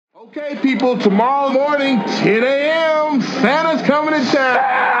Okay, people, tomorrow morning, 10 a.m., Santa's coming to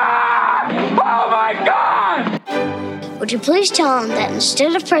town. Oh, my God! Would you please tell him that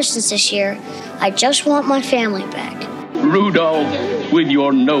instead of presents this year, I just want my family back? Rudolph, with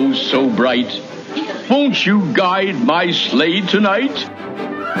your nose so bright, won't you guide my sleigh tonight?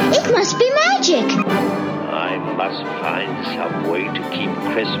 It must be magic. I must find some way to keep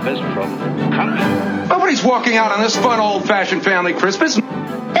Christmas from coming. Nobody's walking out on this fun, old-fashioned family Christmas.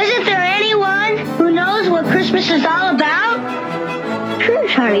 Isn't there anyone who knows what Christmas is all about? Sure,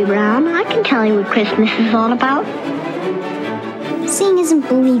 Charlie Brown. I can tell you what Christmas is all about. Seeing isn't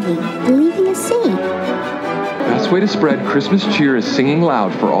believing. Believing is seeing. Best way to spread Christmas cheer is singing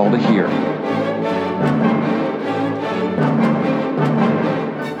loud for all to hear.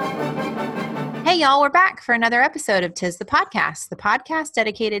 Hey, y'all, we're back for another episode of 'Tis the podcast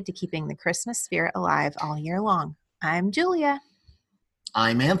dedicated to keeping the Christmas spirit alive all year long. I'm Julia.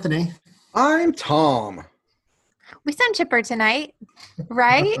 I'm Anthony. I'm Tom. We sound chipper tonight,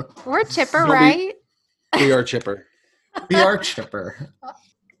 right? We're chipper, right? We are chipper. We are chipper.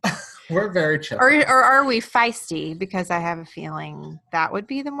 We're very chipper. Or are we feisty? Because I have a feeling that would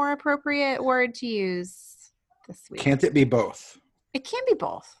be the more appropriate word to use this week. Can't it be both? It can be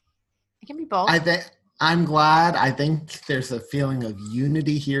both. It can be both. I'm glad. I think there's a feeling of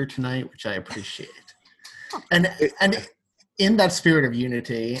unity here tonight, which I appreciate. And in that spirit of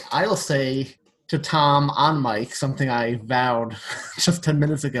unity, I will say to Tom on mic something I vowed just 10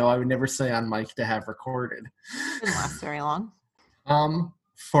 minutes ago I would never say on mic to have recorded. It didn't last very long.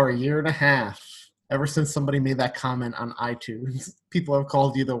 For a year and a half, ever since somebody made that comment on iTunes, people have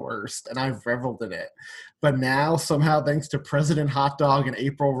called you the worst, and I've reveled in it. But now, somehow, thanks to President Hot Dog and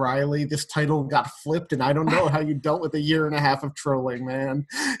April Riley, this title got flipped, and I don't know how you dealt with a year and a half of trolling, man.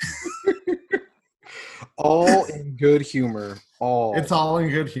 All in good humor. It's all in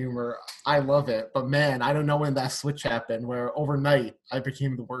good humor. I love it. But, man, I don't know when that switch happened, where overnight I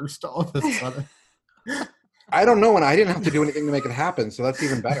became the worst all of a sudden. I don't know, and I didn't have to do anything to make it happen, so that's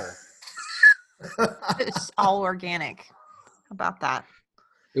even better. It's all organic. How about that?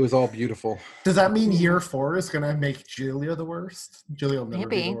 It was all beautiful. Does that mean year 4 is going to make Julia the worst? Julia will never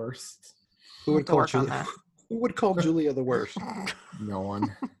be the worst. Who would call Julia the worst? No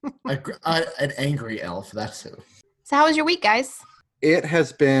one. An angry elf, that's who. So how was your week, guys? It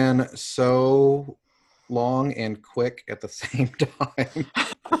has been so long and quick at the same time.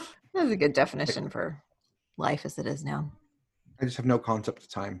 That's a good definition for life as it is now. I just have no concept of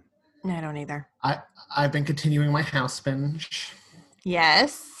time. No, I don't either. I've been continuing my house binge.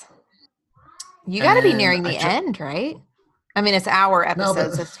 Yes. You got to be nearing the end, right? I mean, it's our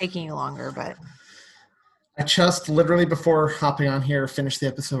episodes, so it's taking you longer, but... I just literally before hopping on here finished the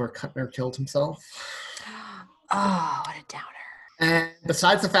episode where Kuttner killed himself. Oh, what a downer. And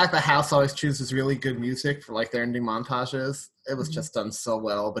besides the fact that House always chooses really good music for like their ending montages, it was just done so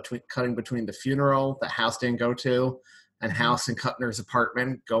well cutting between the funeral that House didn't go to and House in Kuttner's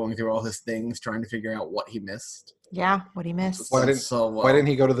apartment going through all his things trying to figure out what he missed. Yeah, what he missed. Why didn't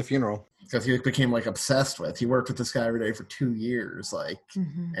he go to the funeral? Because he became like obsessed with. He worked with this guy every day for 2 years,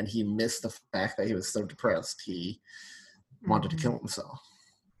 and he missed the fact that he was so depressed he wanted to kill himself.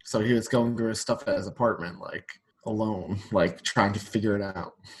 So he was going through his stuff at his apartment, like alone, like trying to figure it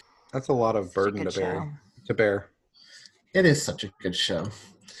out. That's a lot of burden to bear. It is such a good show.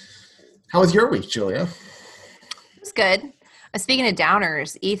 How was your week, Julia? It was good. Speaking of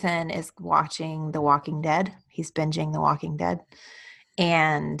downers, Ethan is watching The Walking Dead. He's binging The Walking Dead.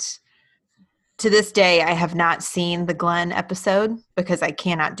 And to this day, I have not seen the Glenn episode because I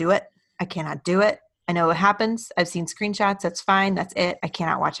cannot do it. I know what happens. I've seen screenshots. That's fine. That's it. I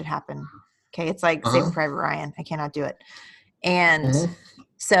cannot watch it happen. Okay. It's like Saving Private Ryan. I cannot do it. And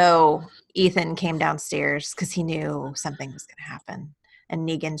so Ethan came downstairs because he knew something was going to happen. And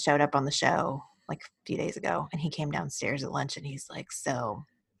Negan showed up on the show like a few days ago, and he came downstairs at lunch and he's like, "So,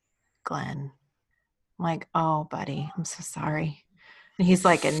 Glenn." I'm like, "Oh, buddy, I'm so sorry." And he's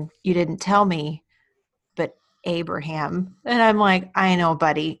like, "And you didn't tell me, but Abraham." And I'm like, "I know,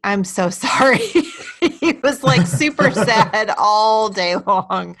 buddy. I'm so sorry." He was like super sad all day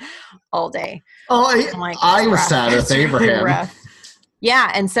long, all day. Oh, like, I was sad with Abraham. Really yeah,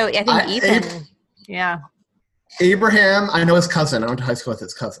 and so I think Ethan, Abraham, I know his cousin. I went to high school with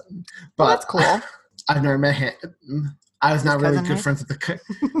his cousin. But that's cool. I've never met him. I was not really good friends with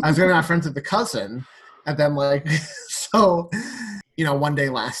I was really not friends with the cousin. And then, like, so, one day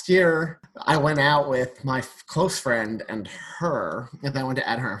last year, I went out with my close friend and her, and then I went to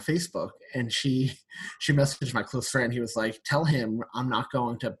add her on Facebook, and she messaged my close friend. He was like, tell him I'm not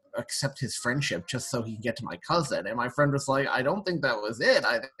going to accept his friendship just so he can get to my cousin. And my friend was like, I don't think that was it.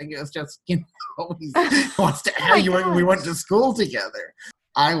 I think it was just, he wants to add you. We went to school together.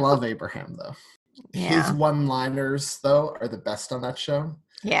 I love Abraham, though. Yeah. His one-liners, though, are the best on that show.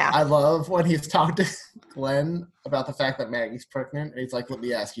 Yeah. I love when he's talking to Glenn about the fact that Maggie's pregnant. And he's like, let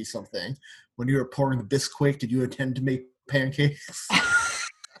me ask you something. When you were pouring the Bisquick, did you intend to make pancakes?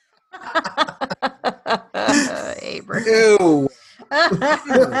 Abraham. Ew.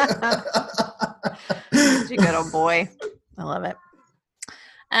 Such a good old boy. I love it.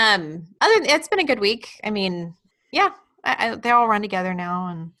 It's been a good week. I mean, yeah, they all run together now,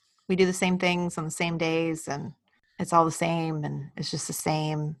 and we do the same things on the same days, and it's all the same, and it's just the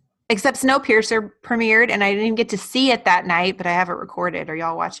same. Except Snowpiercer premiered, and I didn't even get to see it that night, but I have it recorded. Are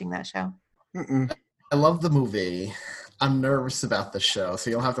y'all watching that show? Mm-mm. I love the movie. I'm nervous about the show,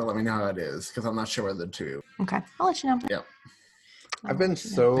 so you'll have to let me know how it is, because I'm not sure whether to. Okay, I'll let you know. Yep. I've been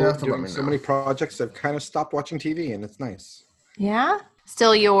doing so many projects, I've kind of stopped watching TV, and it's nice. Yeah?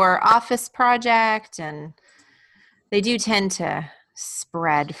 Still your office project, and they do tend to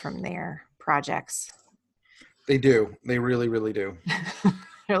spread from their projects. They do. They really, really do.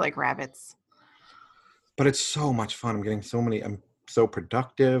 They're like rabbits. But it's so much fun. I'm so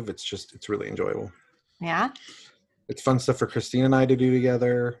productive. It's really enjoyable. Yeah? It's fun stuff for Christine and I to do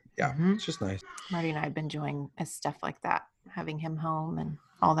together. Yeah, It's just nice. Marty and I have been enjoying stuff like that, having him home and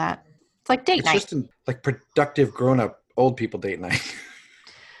all that. It's like date night. It's just like productive grown-up old people date night.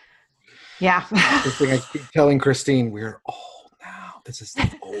 Yeah. The thing I keep telling Christine, we're old now. This is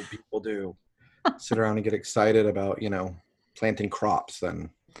stuff old people do. Sit around and get excited about, planting crops then.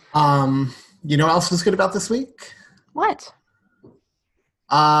 You know what else was good about this week? What?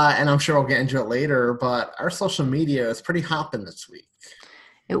 And I'm sure we'll get into it later, but our social media is pretty hopping this week.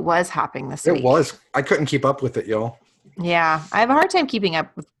 It was hopping this week. It was. I couldn't keep up with it, y'all. Yeah. I have a hard time keeping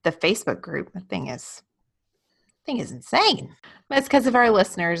up with the Facebook group. The thing is insane. But it's because of our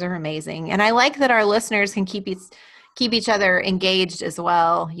listeners are amazing. And I like that our listeners can keep each other engaged as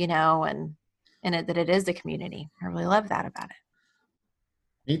well, and that it is a community. I really love that about it.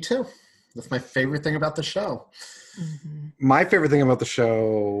 Me too. That's my favorite thing about the show. Mm-hmm. My favorite thing about the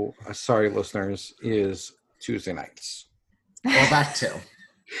show, sorry listeners, is Tuesday nights. Well, that too.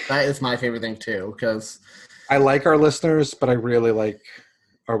 That is my favorite thing too, because I like our listeners, but I really like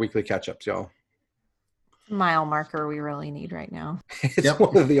our weekly catch-ups, y'all. Mile marker we really need right now. It's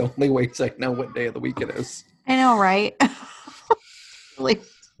one of the only ways I know what day of the week it is. I know, right? Really.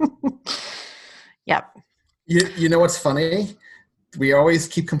 Yep. You know what's funny? We always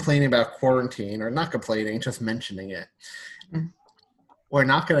keep complaining about quarantine, or not complaining, just mentioning it. We're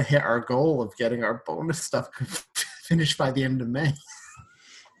not going to hit our goal of getting our bonus stuff finished by the end of May.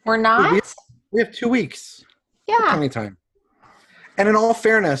 We're not? We have 2 weeks. Yeah. Anytime. And in all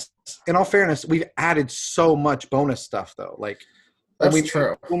fairness, we've added so much bonus stuff, though. Like, that's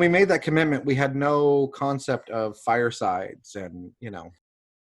true. When we made that commitment, we had no concept of firesides and,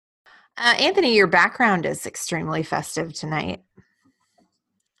 Anthony, your background is extremely festive tonight.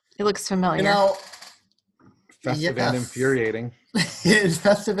 It looks familiar. Festive and infuriating. It's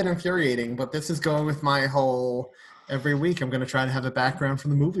festive and infuriating, but this is going with my whole every week I'm going to try to have a background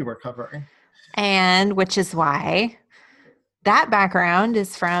from the movie we're covering. And which is why that background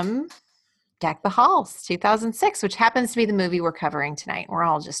is from Deck the Halls, 2006, which happens to be the movie we're covering tonight. We're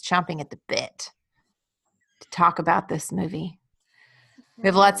all just chomping at the bit to talk about this movie. We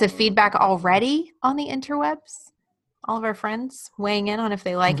have lots of feedback already on the interwebs. All of our friends weighing in on if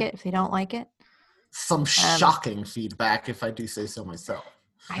they like it, if they don't like it. Some shocking feedback, if I do say so myself.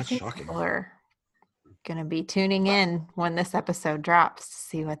 I think people are going to be tuning in when this episode drops to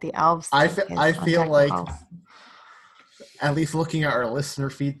see what the elves think. I feel like, at least looking at our listener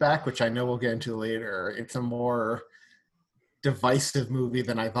feedback, which I know we'll get into later, it's a more divisive movie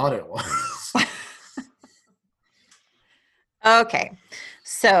than I thought it was. Okay.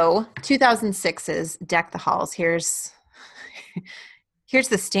 So 2006's Deck the Halls. Here's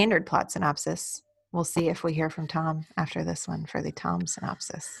the standard plot synopsis. We'll see if we hear from Tom after this one for the Tom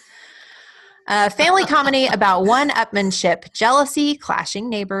synopsis. Family comedy about one-upmanship, jealousy, clashing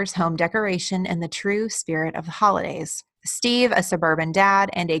neighbors, home decoration, and the true spirit of the holidays. Steve, a suburban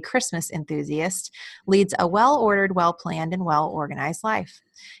dad and a Christmas enthusiast, leads a well-ordered, well-planned, and well-organized life.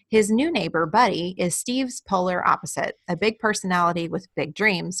 His new neighbor, Buddy, is Steve's polar opposite, a big personality with big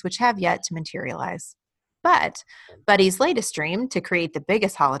dreams, which have yet to materialize. But Buddy's latest dream, to create the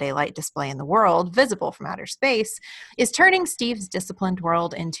biggest holiday light display in the world, visible from outer space, is turning Steve's disciplined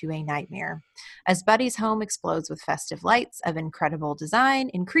world into a nightmare. As Buddy's home explodes with festive lights of incredible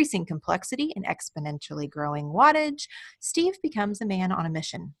design, increasing complexity, and exponentially growing wattage, Steve becomes a man on a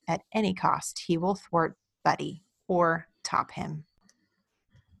mission. At any cost, he will thwart Buddy or top him.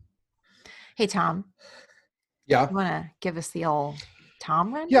 Hey, Tom. Yeah. You want to give us the old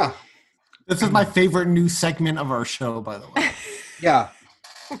Tom run? Yeah. This is my favorite new segment of our show, by the way. Yeah.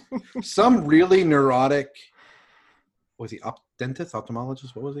 Some really neurotic, was he dentist,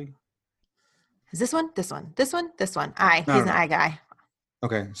 ophthalmologist? What was he? Is this one? This one? This one? This one? Eye. No, He's no. an eye guy.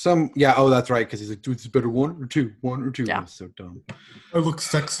 Okay. Oh, that's right. Because he's like, dude, it's better one or two. Yeah. That's so dumb. I look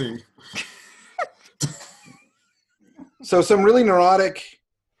sexy. So some really neurotic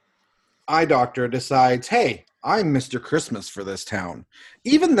eye doctor decides, hey, I'm Mr. Christmas for this town.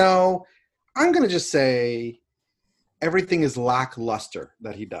 Even though I'm going to just say everything is lackluster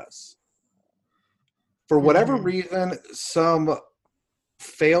that he does. For whatever reason, some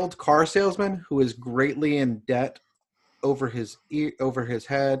failed car salesman who is greatly in debt over his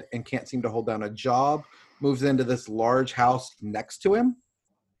head and can't seem to hold down a job moves into this large house next to him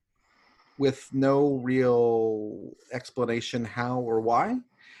with no real explanation how or why,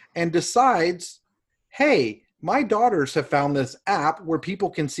 and decides, hey, my daughters have found this app where people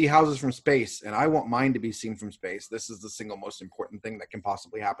can see houses from space, and I want mine to be seen from space. This is the single most important thing that can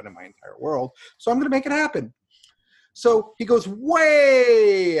possibly happen in my entire world, so I'm going to make it happen. So he goes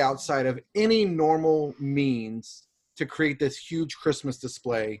way outside of any normal means to create this huge Christmas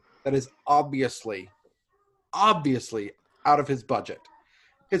display that is obviously out of his budget.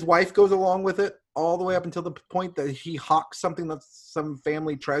 His wife goes along with it all the way up until the point that he hawks something that's some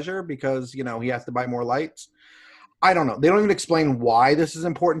family treasure because, he has to buy more lights. I don't know. They don't even explain why this is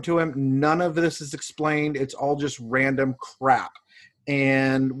important to him. None of this is explained. It's all just random crap.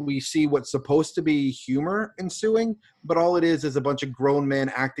 And we see what's supposed to be humor ensuing, but all it is a bunch of grown men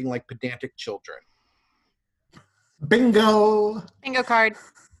acting like pedantic children. Bingo card.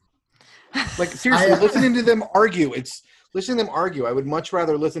 Like, seriously, listening to them argue, I would much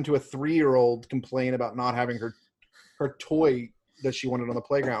rather listen to a 3-year-old complain about not having her toy that she wanted on the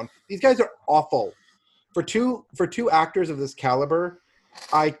playground. These guys are awful. For two actors of this caliber,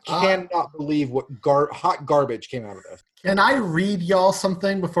 I cannot believe what hot garbage came out of this. Can I read y'all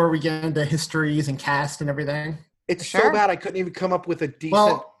something before we get into histories and cast and everything? It's so bad I couldn't even come up with a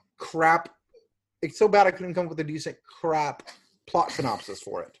decent crap. It's so bad I couldn't come up with a decent crap plot synopsis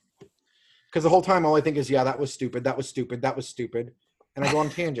for it. Because the whole time, all I think is, that was stupid, that was stupid, that was stupid. And I go on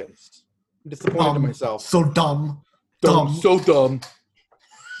tangents. I'm disappointed in myself. So dumb. So dumb.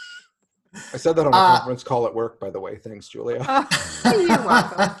 I said that on a conference call at work, by the way. Thanks, Julia. You're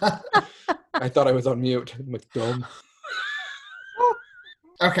welcome. I thought I was on mute. I'm like, dumb.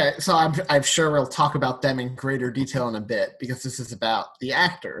 Okay, so I'm sure we'll talk about them in greater detail in a bit, because this is about the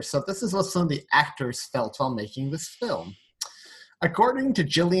actors. So this is what some of the actors felt while making this film. According to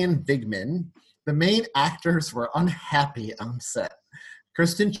Gillian Vigman, the main actors were unhappy on set.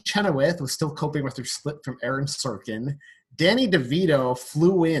 Kristen Chenoweth was still coping with her split from Aaron Sorkin. Danny DeVito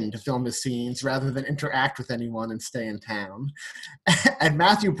flew in to film his scenes rather than interact with anyone and stay in town. And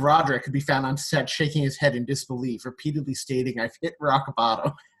Matthew Broderick could be found on set shaking his head in disbelief, repeatedly stating, "I've hit rock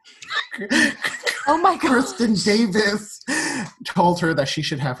bottom." Oh my God. Kristen Davis told her that she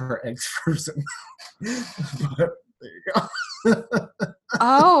should have her eggs frozen. But there you go.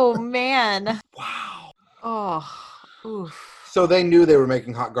 Oh, man. Wow. Oh, oof. So they knew they were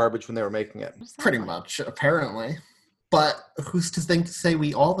making hot garbage when they were making it. Pretty much, apparently. But who's to say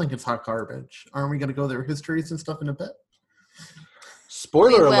we all think it's hot garbage? Aren't we going to go through histories and stuff in a bit?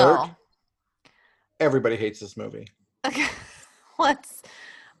 Spoiler alert. Everybody hates this movie. Okay.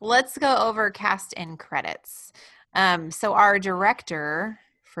 Let's go over cast and credits. So our director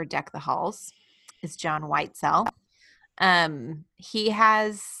for Deck the Halls is John Whitesell. He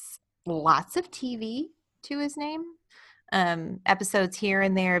has lots of TV to his name. Episodes here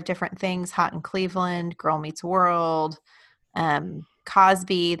and there of different things. Hot in Cleveland, Girl Meets World,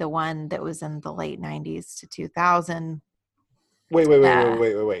 Cosby, the one that was in the late 90s to 2000.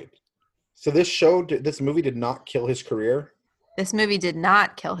 Wait. So this movie did not kill his career? This movie did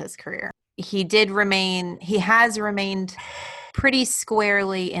not kill his career. He has remained pretty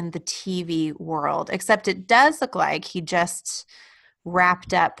squarely in the TV world, except it does look like he just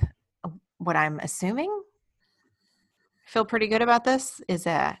wrapped up what I'm assuming, feel pretty good about this, is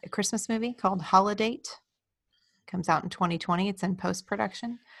a Christmas movie called Holiday. Comes out in 2020. It's in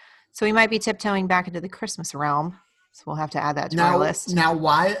post-production. So we might be tiptoeing back into the Christmas realm So we'll have to add that to our list. Now,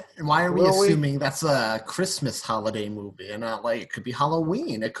 why are we assuming that's a Christmas holiday movie and not like it could be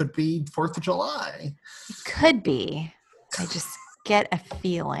Halloween? It could be 4th of July. It could be. I just get a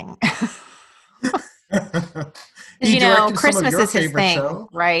feeling. Christmas is his thing,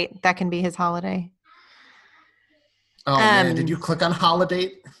 right? That can be his holiday. Oh, man. Did you click on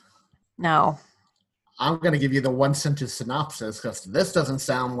Holiday? No. I'm going to give you the one-sentence synopsis because this doesn't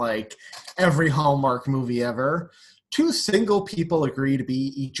sound like every Hallmark movie ever. 2 single people agree to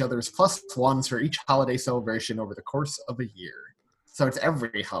be each other's plus ones for each holiday celebration over the course of a year. So it's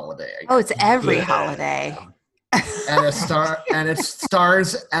every holiday. Oh, it's every holiday. And it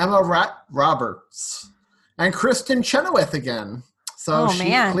stars Emma Roberts and Kristen Chenoweth again. So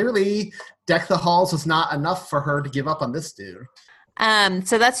clearly Deck the Halls was not enough for her to give up on this dude.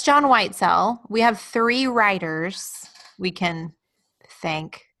 So that's John Whitesell. We have 3 writers we can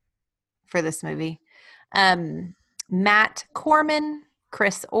thank for this movie. Matt Corman,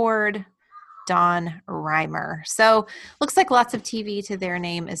 Chris Ord, Don Reimer. So looks like lots of TV to their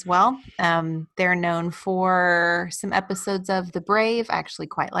name as well. They're known for some episodes of The Brave. I actually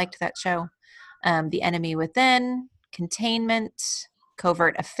quite liked that show. The Enemy Within, Containment,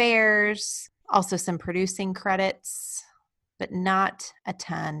 Covert Affairs, also some producing credits, but not a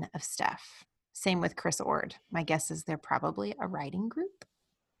ton of stuff. Same with Chris Ord. My guess is they're probably a writing group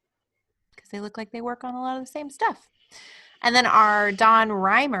because they look like they work on a lot of the same stuff. And then our Don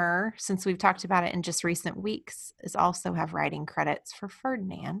Reimer, since we've talked about it in just recent weeks, is also have writing credits for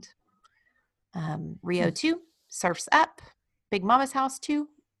Ferdinand, Rio 2, Surf's Up, Big Mama's House 2,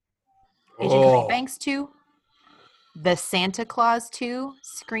 Agent Cody Banks 2, The Santa Claus 2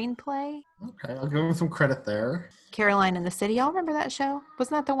 screenplay. Okay, I'll give him some credit there. Caroline in the City. Y'all remember that show?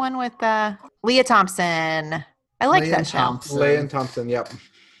 Wasn't that the one with Leah Thompson? I liked that show. Leah Thompson, yep.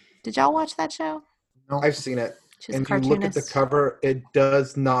 Did y'all watch that show? No. I've seen it. She's and you look at the cover, it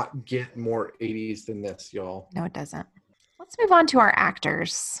does not get more 80s than this, y'all. No, it doesn't. Let's move on to our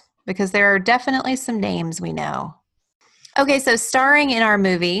actors because there are definitely some names we know. Okay, so starring in our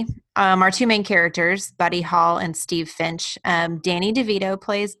movie, our 2 main characters, Buddy Hall and Steve Finch. Danny DeVito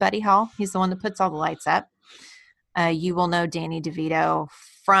plays Buddy Hall. He's the one that puts all the lights up. You will know Danny DeVito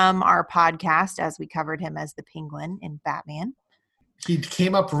from our podcast as we covered him as the Penguin in Batman. He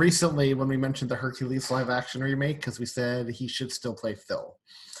came up recently when we mentioned the Hercules live-action remake because we said he should still play Phil.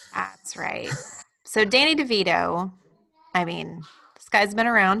 That's right. So Danny DeVito, I mean, this guy's been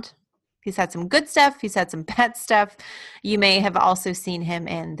around. He's had some good stuff. He's had some bad stuff. You may have also seen him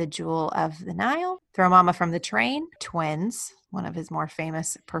in The Jewel of the Nile, Throw Mama from the Train, Twins, one of his more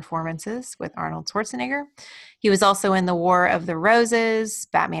famous performances with Arnold Schwarzenegger. He was also in The War of the Roses,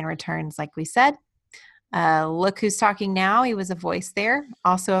 Batman Returns, like we said. Look Who's Talking Now. He was a voice there.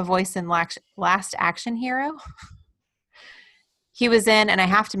 Also a voice in Last Action Hero. He was in, and I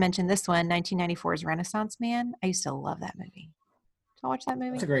have to mention this one, 1994's Renaissance Man. I used to love that movie. Did you watch that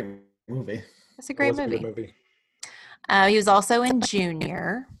movie? It's a great movie. It's a great movie. He was also in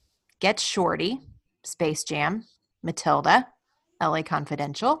Junior, Get Shorty, Space Jam, Matilda, LA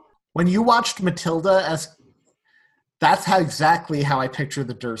Confidential. When you watched Matilda that's exactly how I picture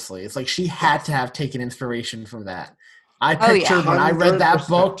the Dursleys. Like she had to have taken inspiration from that. I pictured when I read that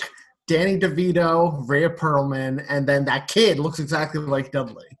book, Danny DeVito, Rhea Perlman, and then that kid looks exactly like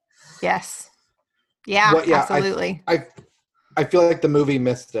Dudley. Yes. Yeah, absolutely. I feel like the movie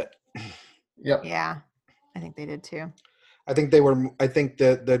missed it. Yep. Yeah, I think they did too. I think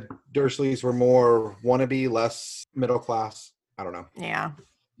the Dursleys were more wannabe, less middle class. I don't know. Yeah.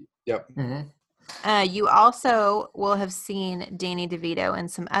 Yep. Mm-hmm. You also will have seen Danny DeVito in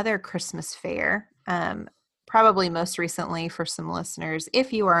some other Christmas fare, probably most recently for some listeners.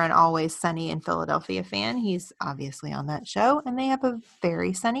 If you are an Always Sunny in Philadelphia fan, he's obviously on that show, and they have a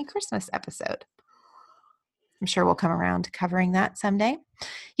very sunny Christmas episode. I'm sure we'll come around to covering that someday.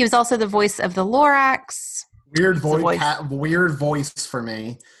 He was also the voice of the Lorax. Weird voice for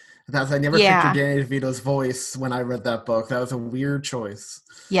me. I never pictured Danny DeVito's voice when I read that book. That was a weird choice.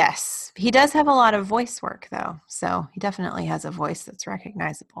 Yes. He does have a lot of voice work, though. So he definitely has a voice that's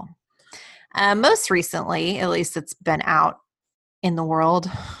recognizable. Most recently, at least it's been out in the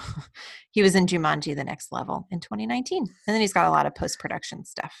world, he was in Jumanji: The Next Level in 2019. And then he's got a lot of post-production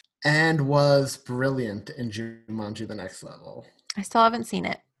stuff. And was brilliant in Jumanji: The Next Level. I still haven't seen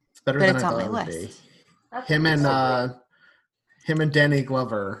it. It's better than I thought it would be. Him and Danny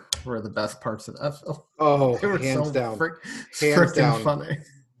Glover were the best parts of that film. Oh, they were hands down. Hands down. Funny.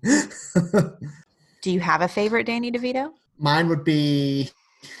 Do you have a favorite Danny DeVito? Mine would be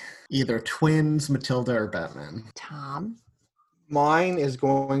either Twins, Matilda, or Batman. Tom? Mine is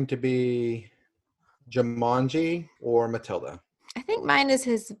going to be Jumanji or Matilda? I think mine is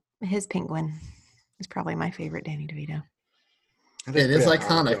his penguin. Is probably my favorite Danny DeVito. It is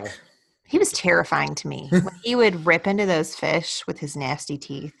iconic. He was terrifying to me when he would rip into those fish with his nasty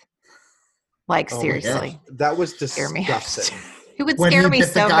teeth. Like, seriously. That was disgusting. He would when scare he me bit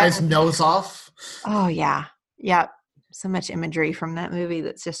so the guy's much. nose off. Oh, yeah. Yep. So much imagery from that movie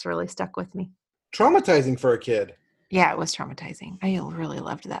that's just really stuck with me. Traumatizing for a kid. Yeah, it was traumatizing. I really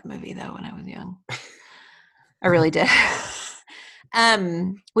loved that movie, though, when I was young. I really did.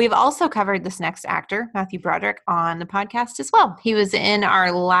 We've also covered this next actor, Matthew Broderick, on the podcast as well. He was in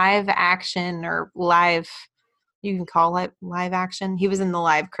our live action or live, you can call it live action. He was in the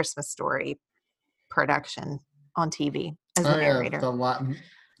live Christmas Story production on TV as the narrator.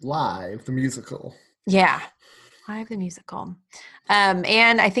 Live, the musical. Yeah, live the musical.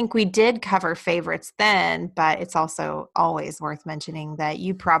 And I think we did cover favorites then, but it's also always worth mentioning that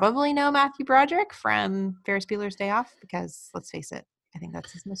you probably know Matthew Broderick from Ferris Bueller's Day Off because, let's face it, I think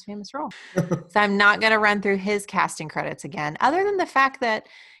that's his most famous role. So I'm not going to run through his casting credits again, other than the fact that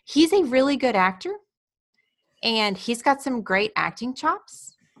he's a really good actor and he's got some great acting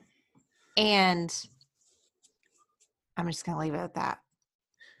chops. And I'm just going to leave it at that.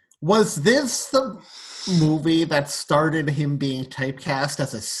 Was this the movie that started him being typecast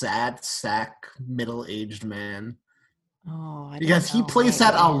as a sad sack middle-aged man? Oh, because he plays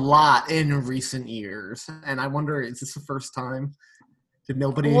that a lot in recent years, and I wonder, is this the first time? Did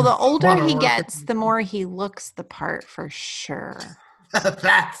nobody? Well, the older he gets, the more he looks the part, for sure.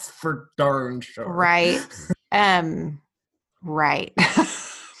 That's for darn sure. Right. Right.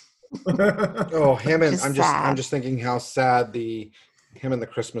 Oh, him and I'm just thinking how sad him and the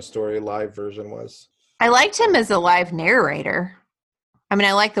Christmas Story live version was. I liked him as a live narrator. I mean,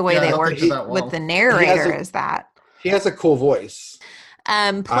 I like the way they worked with the narrator as that. He has a cool voice.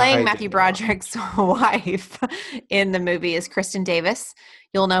 Playing Matthew Broderick's wife in the movie is Kristen Davis.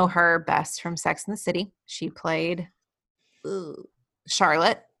 You'll know her best from Sex and the City. She played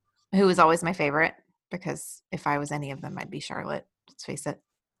Charlotte, who was always my favorite, because if I was any of them, I'd be Charlotte. Let's face it.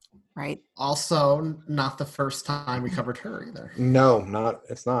 Right. Also, not the first time we covered her either. No,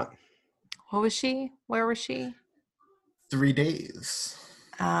 it's not. What was she? Where was she? 3 Days.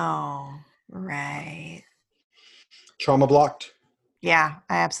 Oh, right. Trauma blocked. Yeah,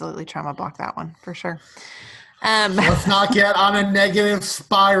 I absolutely trauma blocked that one for sure. Let's not get on a negative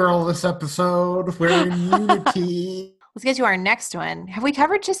spiral this episode. We're in unity. Let's get to our next one. Have we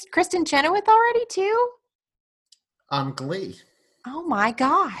covered just Kristen Chenoweth already too? On Glee. Oh my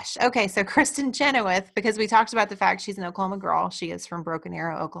gosh. Okay, so Kristen Chenoweth, because we talked about the fact she's an Oklahoma girl. She is from Broken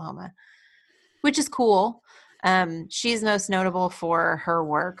Arrow, Oklahoma, which is cool. She's most notable for her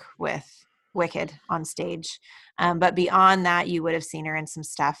work with Wicked on stage. But beyond that, you would have seen her in some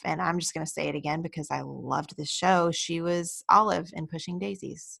stuff. And I'm just going to say it again because I loved this show. She was Olive in Pushing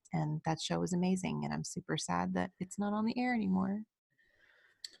Daisies. And that show was amazing. And I'm super sad that it's not on the air anymore.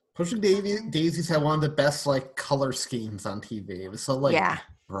 Pushing Daisies had one of the best color schemes on TV. It was so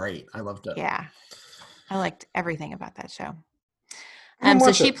great. I loved it. Yeah. I liked everything about that show.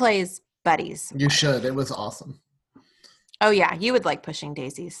 So she plays Buddy's. You should. It was awesome. Oh, yeah. You would like Pushing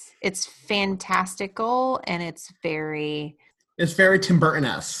Daisies. It's fantastical, and it's very Tim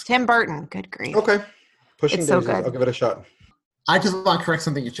Burton-esque. Tim Burton. Good grief. Okay. Pushing it's Daisies. So good. I'll give it a shot. I just want to correct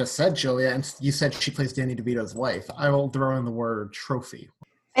something you just said, Julia. And you said she plays Danny DeVito's wife. I will throw in the word trophy.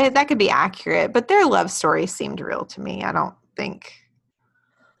 That could be accurate, but their love story seemed real to me. I don't think.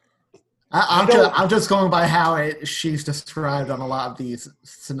 I'm just going by how she's described on a lot of these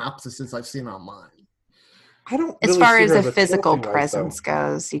synopsises I've seen online. I don't. As far as a physical presence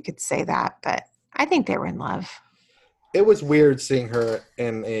goes, you could say that, but I think they were in love. It was weird seeing her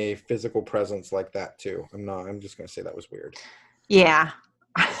in a physical presence like that too. I'm just going to say that was weird. Yeah.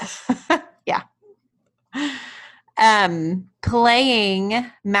 Yeah.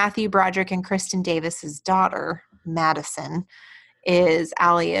 Playing Matthew Broderick and Kristen Davis's daughter, Madison, is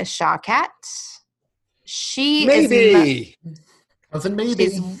Alia Shawkat. She maybe.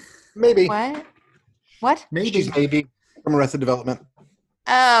 Maybe. What? Maybe. She's maybe from Arrested Development.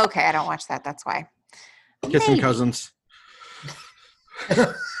 Oh, okay. I don't watch that. That's why. Kissing cousins.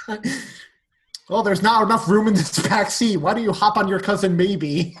 Well, there's not enough room in this back seat. Why do you hop on your cousin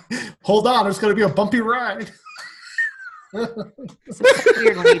maybe? Hold on, there's going to be a bumpy ride. It's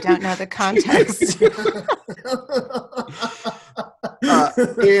weird when you don't know the context.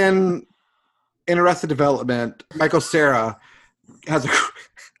 In Arrested Development, Michael Cera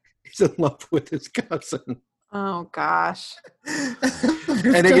he's in love with his cousin. Oh gosh.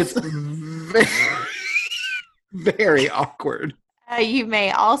 And it gets very, very awkward. You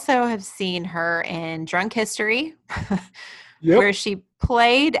may also have seen her in Drunk History, Yep. where she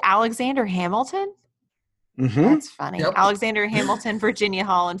played Alexander Hamilton. Mm-hmm. That's funny. Yep. Alexander Hamilton, Virginia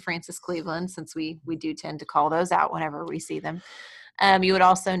Hall, and Francis Cleveland, since we do tend to call those out whenever we see them. You would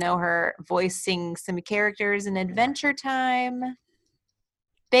also know her voicing some characters in Adventure Time,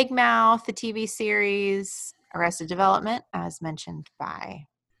 Big Mouth, the TV series, Arrested Development, as mentioned by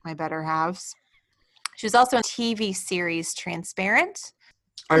my better halves. She was also in TV series Transparent.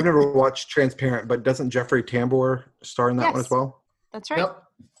 I've never watched Transparent, but doesn't Jeffrey Tambor star in that one as well? That's right. Yep.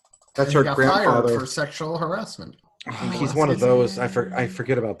 That's And her he got grandfather. fired for sexual harassment. He's one of those. I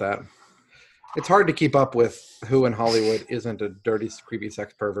forget about that. It's hard to keep up with who in Hollywood isn't a dirty, creepy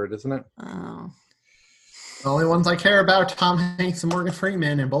sex pervert, isn't it? Oh. The only ones I care about are Tom Hanks and Morgan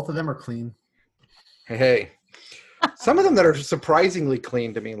Freeman, and both of them are clean. Hey. Some of them that are surprisingly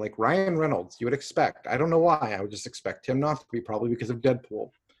clean to me, like Ryan Reynolds, you would expect. I don't know why. I would just expect him not to be, probably because of Deadpool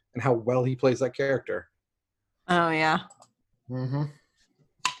and how well he plays that character. Oh, yeah. Mm-hmm.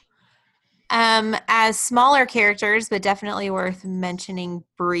 As smaller characters, but definitely worth mentioning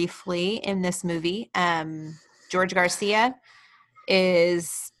briefly in this movie, George Garcia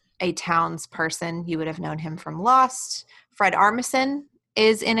is a townsperson. You would have known him from Lost. Fred Armisen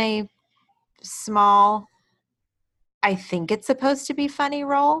is in a small, I think it's supposed to be funny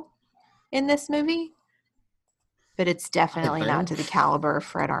role in this movie, but it's definitely not to the caliber of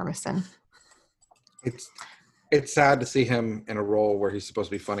Fred Armisen. It's sad to see him in a role where he's supposed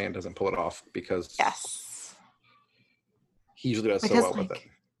to be funny and doesn't pull it off, because he usually does so well with it.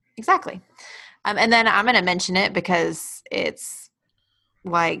 Exactly. And then I'm going to mention it because it's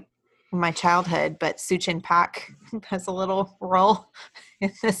like my childhood, but Suchin Pak has a little role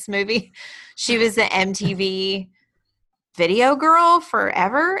in this movie. She was the MTV video girl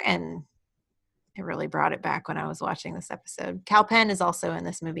forever, and it really brought it back when I was watching this episode. Kal Penn is also in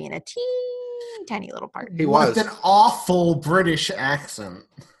this movie in a tiny little part. He was. With an awful British accent.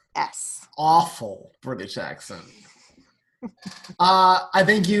 Yes. Awful British accent. I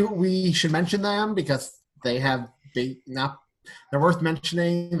think we should mention them because they have they're worth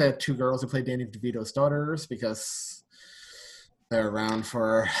mentioning, the two girls who played Danny DeVito's daughters, because they're around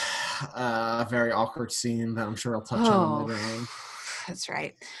for a very awkward scene that I'm sure I'll touch on later on. That's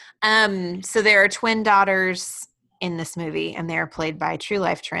right. So there are twin daughters in this movie, and they are played by true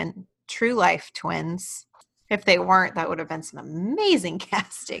life twins. If they weren't, that would have been some amazing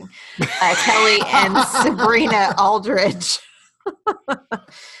casting. Kelly and Sabrina Aldridge.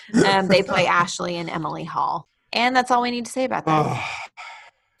 They play Ashley and Emily Hall. And that's all we need to say about that.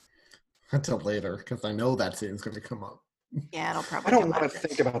 Until later, because I know that scene's going to come up. Yeah, it'll probably I don't want to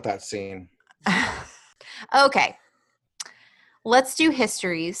think about that scene. Okay. Let's do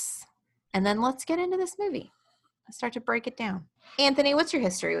histories, and then let's get into this movie. Let's start to break it down. Anthony, what's your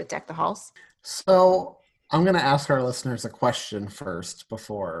history with Deck the Halls? So I'm going to ask our listeners a question first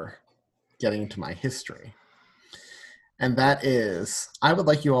before getting into my history. And that is, I would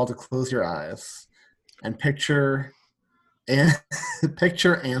like you all to close your eyes and picture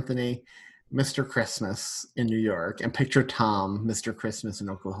Anthony, Mr. Christmas in New York, and picture Tom, Mr. Christmas in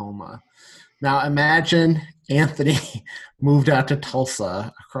Oklahoma. Now imagine Anthony moved out to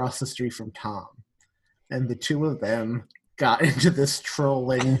Tulsa across the street from Tom, and the two of them got into this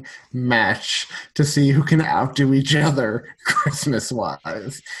trolling match to see who can outdo each other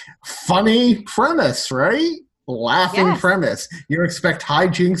Christmas-wise. Funny premise, right? Laughing premise. You expect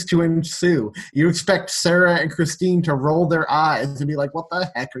hijinks to ensue. You expect Sarah and Christine to roll their eyes and be like, what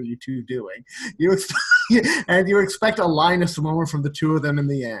the heck are you two doing? You expect a Linus Moment from the two of them in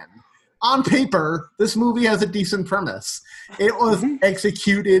the end. On paper, this movie has a decent premise. It was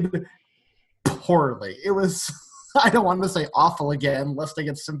executed poorly. It was, I don't want to say awful again, lest I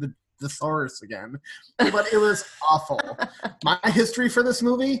get some thesaurus again, but it was awful. My history for this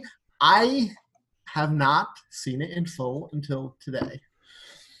movie, I have not seen it in full until today.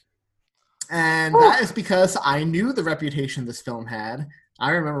 And that is because I knew the reputation this film had.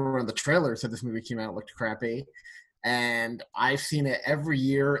 I remember when the trailers said this movie came out, it looked crappy. And I've seen it every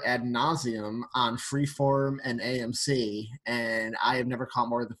year ad nauseum on Freeform and AMC, and I have never caught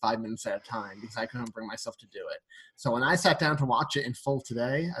more than 5 minutes at a time because I couldn't bring myself to do it. So when I sat down to watch it in full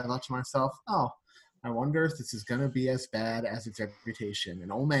today, I thought to myself, I wonder if this is going to be as bad as its reputation.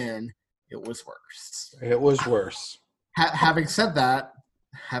 And oh man, it was worse. It was worse. Having said that,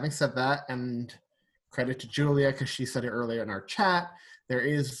 and credit to Julia because she said it earlier in our chat, there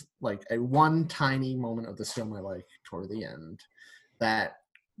is like a one tiny moment of this film I like toward the end that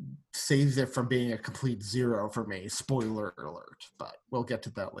saves it from being a complete zero for me. Spoiler alert, but we'll get to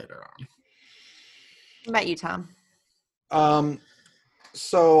that later on. What about you, Tom?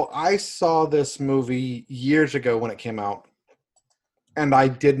 So I saw this movie years ago when it came out, and I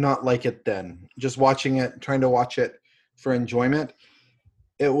did not like it then. Just watching it, trying to watch it for enjoyment,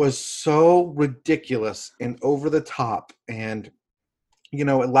 it was so ridiculous and over the top, and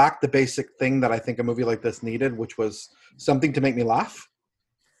it lacked the basic thing that I think a movie like this needed, which was something to make me laugh.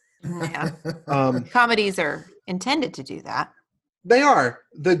 Yeah. Comedies are intended to do that. They are.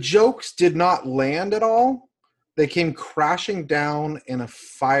 The jokes did not land at all. They came crashing down in a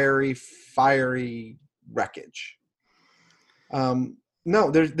fiery wreckage.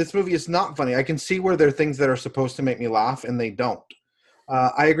 No, this movie is not funny. I can see where there are things that are supposed to make me laugh, and they don't.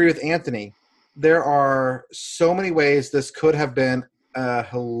 I agree with Anthony. There are so many ways this could have been a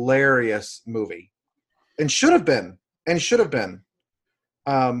hilarious movie, and should have been.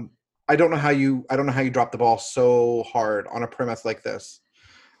 I don't know how you drop the ball so hard on a premise like this.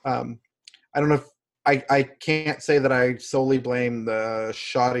 I don't know if I can't say that I solely blame the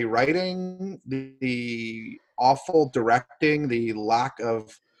shoddy writing, the awful directing, the lack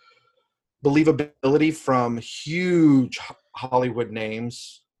of believability from huge Hollywood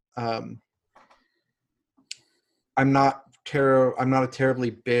names. I'm not a terribly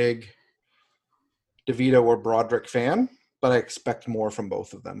big DeVito or Broderick fan, but I expect more from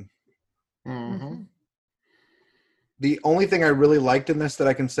both of them. Mm-hmm. The only thing I really liked in this that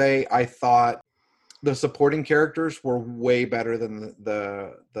I can say, I thought the supporting characters were way better than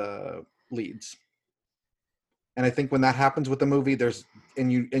the leads. And I think when that happens with the movie,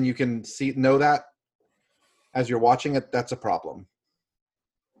 you can know that as you're watching it, that's a problem.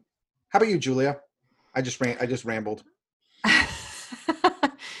 How about you, Julia? I just rambled.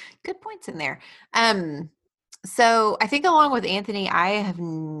 Good points in there. So I think along with Anthony, I have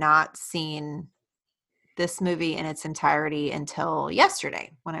not seen this movie in its entirety until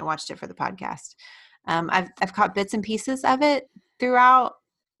yesterday when I watched it for the podcast. I've caught bits and pieces of it throughout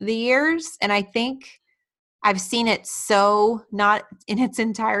the years, and I think I've seen it so not in its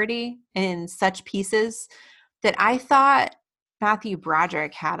entirety, in such pieces, that I thought Matthew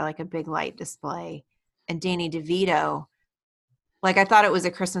Broderick had like a big light display, and Danny DeVito, like I thought it was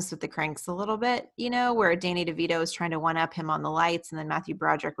A Christmas with the Cranks a little bit, where Danny DeVito was trying to one-up him on the lights, and then Matthew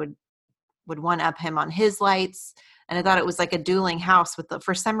Broderick would one-up him on his lights. And I thought it was like a dueling house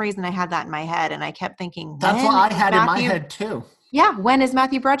for some reason I had that in my head, and I kept thinking, that's what I had in my head too. Yeah, when is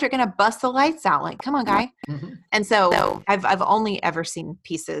Matthew Broderick going to bust the lights out? Like, come on, guy. Mm-hmm. And so I've only ever seen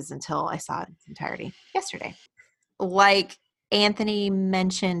pieces until I saw it in its entirety yesterday. Like Anthony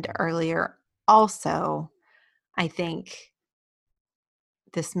mentioned earlier, also, I think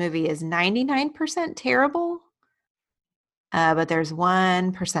this movie is 99% terrible, but there's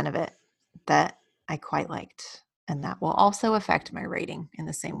 1% of it that I quite liked, and that will also affect my rating in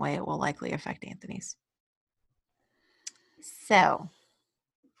the same way it will likely affect Anthony's. So,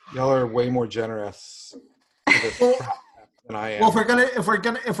 y'all are way more generous than I am. Well, if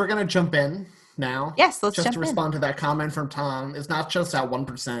we're gonna jump in now, yes, let's just jump to respond to that comment from Tom. It's not just that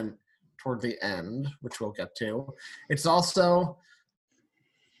 1% toward the end, which we'll get to. It's also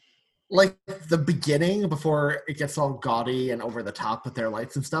like the beginning, before it gets all gaudy and over the top with their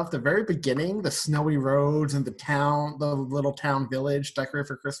lights and stuff. The very beginning, the snowy roads and the little town village decorated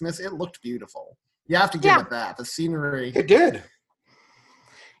for Christmas, it looked beautiful. You have to give it that. The scenery. It did.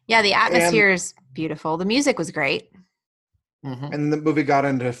 Yeah, the atmosphere is beautiful. The music was great. Mm-hmm. And the movie got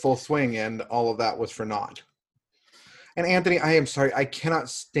into full swing, and all of that was for naught. And Anthony, I am sorry, I cannot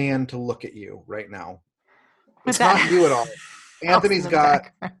stand to look at you right now. It's not you at all. Anthony's got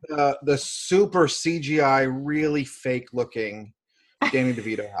the super CGI, really fake looking Danny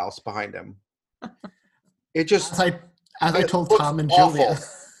DeVito house behind him. It just as I told Tom and Julia.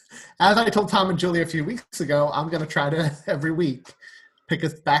 As I told Tom and Julia a few weeks ago, I'm going to try to every week pick a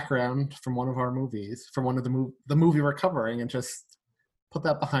background from one of our movies, from one of the movie we're covering, and just put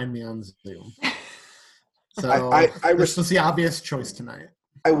that behind me on Zoom. So this was the obvious choice tonight.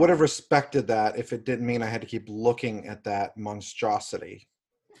 I would have respected that if it didn't mean I had to keep looking at that monstrosity,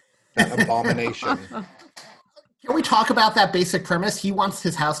 that abomination. Can we talk about that basic premise? He wants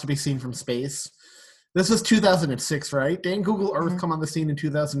his house to be seen from space. This was 2006, right? Didn't Google Earth come on the scene in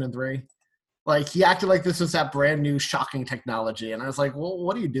 2003? Like, he acted like this was that brand new, shocking technology. And I was like, well,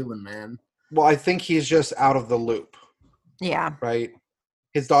 what are you doing, man? Well, I think he's just out of the loop. Yeah. Right?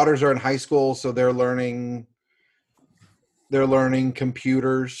 His daughters are in high school, so they're learning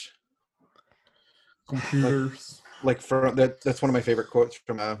computers. Like that's one of my favorite quotes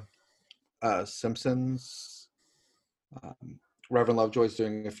from Simpsons. Reverend Lovejoy's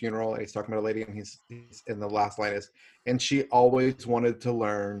doing a funeral, and he's talking about a lady, and he's in the last line is, and she always wanted to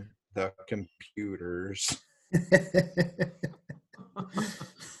learn the computers.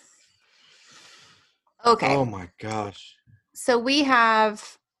 Okay. Oh my gosh. So we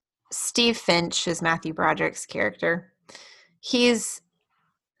have Steve Finch as Matthew Broderick's character. He's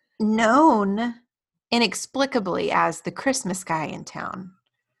known inexplicably as the Christmas guy in town.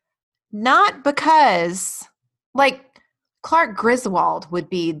 Not because, like, Clark Griswold would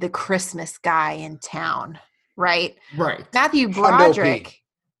be the Christmas guy in town, right? Right. Matthew Broderick,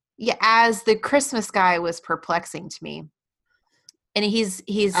 as the Christmas guy was perplexing to me. And he's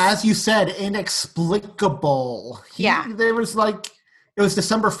as you said, inexplicable. There was it was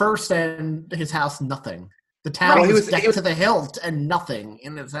December 1st and his house, nothing. The town was decked to the hilt and nothing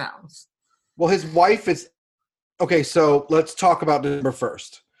in his house. Well, his wife is... Okay, so let's talk about December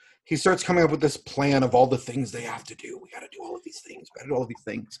 1st. He starts coming up with this plan of all the things they have to do. We got to do all of these things. We got to do all of these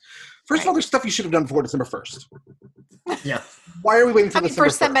things. First of all, there's stuff you should have done before December 1st. Yeah. Why are we waiting for December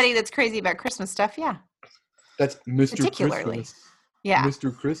 1st? For somebody that's crazy about Christmas stuff, yeah. That's Mr. Particularly. Christmas. Yeah.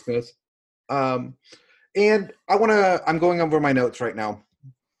 Mr. Christmas. And I'm going over my notes right now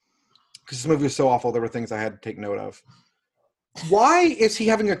because this movie was so awful. There were things I had to take note of. Why is he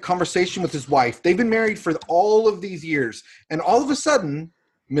having a conversation with his wife? They've been married for all of these years. And all of a sudden,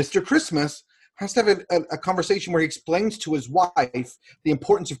 Mr. Christmas has to have a conversation where he explains to his wife the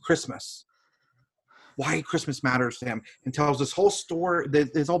importance of Christmas. Why Christmas matters to him. And tells this whole story,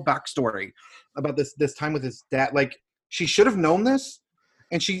 this whole backstory about this time with his dad. Like, she should have known this.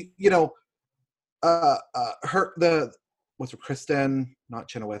 And she, Kristen, not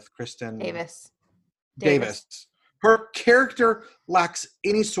Chenoweth, Kristen Davis. Her character lacks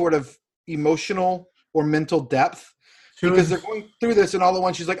any sort of emotional or mental depth because they're going through this and all at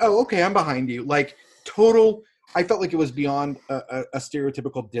once she's like, oh, okay, I'm behind you. Like, total, I felt like it was beyond a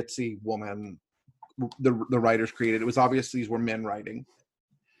stereotypical ditzy woman the writers created. It was obvious these were men writing.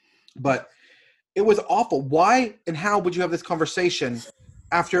 But it was awful. Why and how would you have this conversation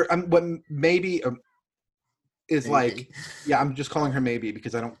after what maybe is like, yeah, I'm just calling her maybe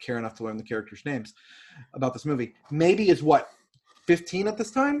because I don't care enough to learn the characters' names about this movie. Maybe is what, 15 at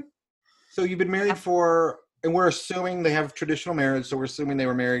this time? So you've been married for, and we're assuming they have traditional marriage, so we're assuming they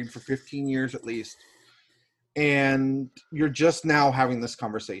were married for 15 years at least. And you're just now having this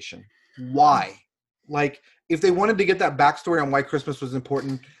conversation. Why? Like, if they wanted to get that backstory on why Christmas was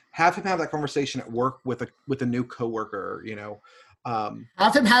important, have him have that conversation at work with a new coworker,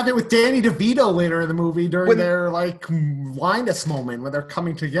 have him have it with Danny DeVito later in the movie during their Linus Moment when they're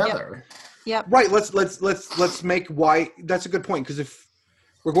coming together. Yep. Right. Let's make why. That's a good point, because if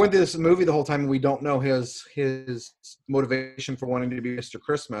we're going through this movie the whole time and we don't know his motivation for wanting to be Mr.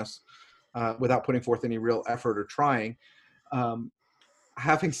 Christmas without putting forth any real effort or trying,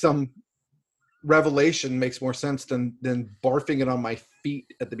 having some revelation makes more sense than barfing it on my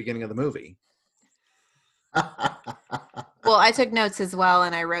feet at the beginning of the movie. Well, I took notes as well,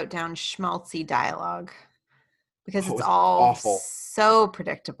 and I wrote down schmaltzy dialogue because it's all awful. So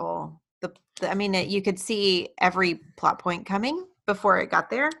predictable. You could see every plot point coming before it got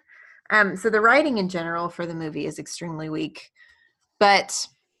there. So the writing in general for the movie is extremely weak, but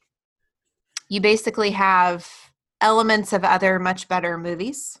you basically have elements of other much better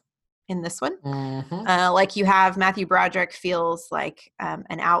movies in this one. Mm-hmm. Like you have Matthew Broderick feels like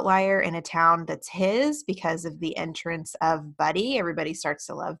an outlier in a town that's his because of the entrance of Buddy. Everybody starts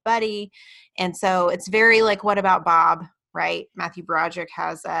to love Buddy. And so it's very like, what about Bob, right? Matthew Broderick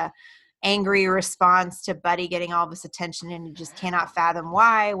has a angry response to Buddy getting all this attention and he just cannot fathom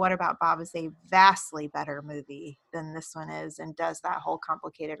why. What About Bob is a vastly better movie than this one is and does that whole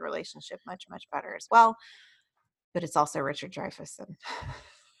complicated relationship much, much better as well. But it's also Richard Dreyfuss.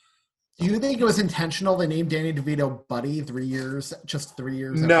 Do you think it was intentional they named Danny DeVito Buddy 3 years after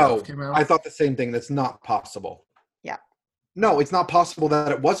it came out? I thought the same thing. That's not possible. Yeah. No, it's not possible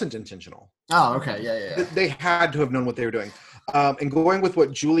that it wasn't intentional. Oh, okay. Yeah. They had to have known what they were doing. And going with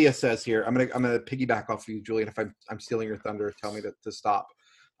what Julia says here, I'm gonna piggyback off of you, Julia. And if I'm stealing your thunder, tell me to stop.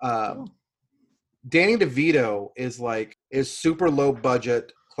 Danny DeVito is super low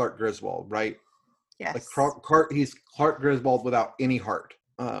budget Clark Griswold, right? Yes. Like he's Clark Griswold without any heart.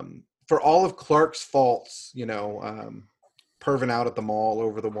 For all of Clark's faults, perving out at the mall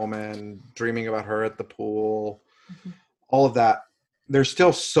over the woman, dreaming about her at the pool, all of that, there's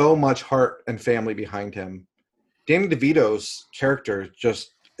still so much heart and family behind him. Danny DeVito's character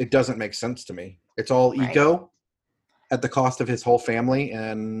it doesn't make sense to me. It's all ego at the cost of his whole family,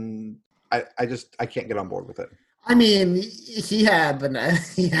 and I can't get on board with it. I mean, he had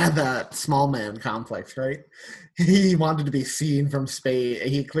that small man complex, right? He wanted to be seen from space.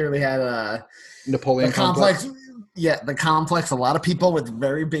 He clearly had a Napoleon complex. the complex a lot of people with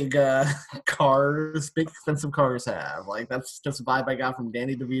very big cars, big expensive cars have. Like, that's just a vibe I got from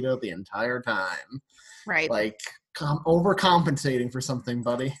Danny DeVito the entire time. Right. Like, overcompensating for something,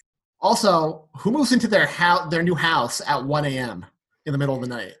 buddy. Also, who moves into their new house at 1 a.m. in the middle of the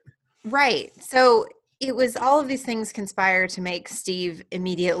night? Right. So it was all of these things conspire to make Steve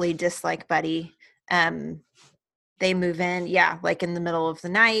immediately dislike Buddy. They move in, like in the middle of the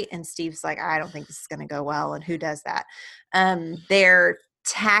night, and Steve's like, I don't think this is going to go well, and who does that? They're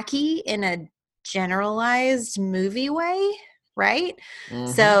tacky in a generalized movie way, right?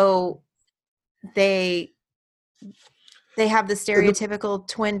 Mm-hmm. So they have the stereotypical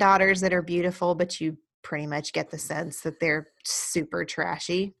twin daughters that are beautiful, but you pretty much get the sense that they're super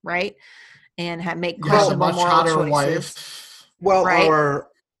trashy, right? And make questionable moral choices. Life. Well, right?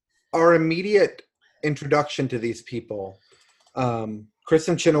 Our immediate introduction to these people,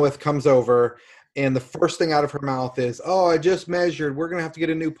 Kristen Chenoweth comes over, and the first thing out of her mouth is, "Oh, I just measured. We're gonna have to get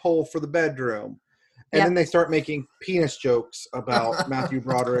a new pole for the bedroom." And then they start making penis jokes about Matthew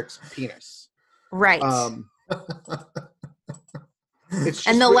Broderick's penis. Right. And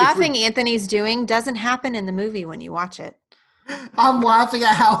the laughing Anthony's doing doesn't happen in the movie when you watch it. I'm laughing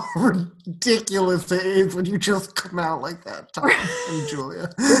at how ridiculous it is when you just come out like that, Tom and Julia.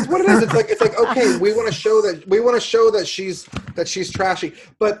 It's what it is. It's like okay, we want to show that she's trashy,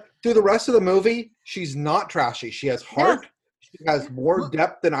 but through the rest of the movie, she's not trashy. She has heart. She has more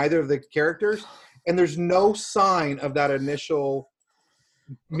depth than either of the characters, and there's no sign of that initial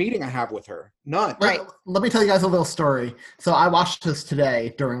meeting I have with her. None. Right. Let me tell you guys a little story. So I watched this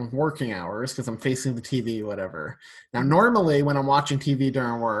today during working hours because I'm facing the TV, whatever. Now, normally when I'm watching TV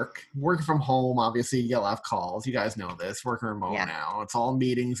during working from home, obviously you get a lot of calls. You guys know this. Working remote now. It's all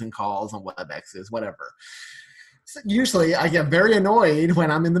meetings and calls and WebExes, whatever. So usually I get very annoyed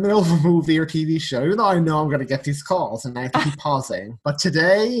when I'm in the middle of a movie or TV show, even though I know I'm going to get these calls and I have to keep pausing. But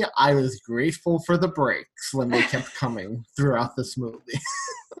today I was grateful for the breaks when they kept coming throughout this movie.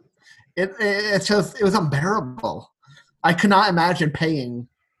 It was unbearable. I could not imagine paying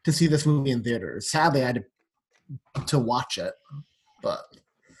to see this movie in theaters. Sadly, I had to watch it. But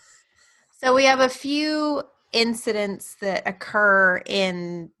so we have a few incidents that occur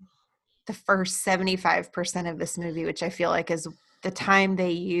in the first 75% of this movie, which I feel like is the time they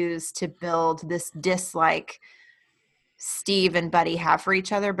use to build this dislike Steve and Buddy have for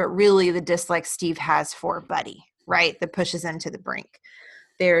each other, but really the dislike Steve has for Buddy, right? That pushes him to the brink.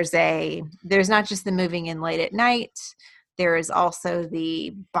 There's not just the moving in late at night. There is also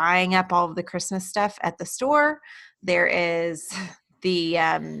the buying up all of the Christmas stuff at the store. There is the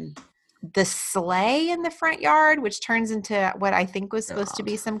sleigh in the front yard, which turns into what I think was supposed to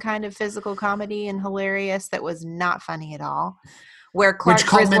be some kind of physical comedy and hilarious that was not funny at all. Where Clark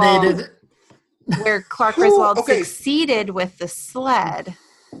Griswold succeeded with the sled.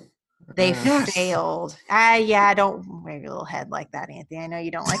 They failed. Don't wave your little head like that, Anthony. I know you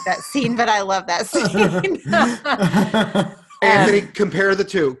don't like that scene, but I love that scene. Anthony, compare the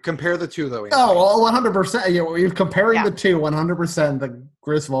two, though. Anthony. Oh, well, 100%. You're comparing the two, 100%. The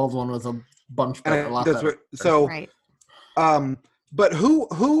Griswold one was a bunch better. A lot better. But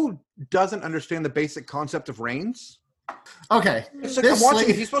who doesn't understand the basic concept of rains? Okay. It's like I'm watching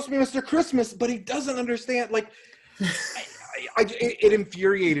it. He's supposed to be Mr. Christmas, but he doesn't understand. Like, it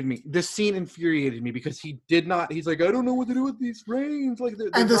infuriated me. This scene infuriated me because he did not. He's like, I don't know what to do with these rains. Like,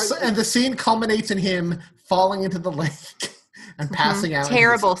 and the scene culminates in him falling into the lake and passing out.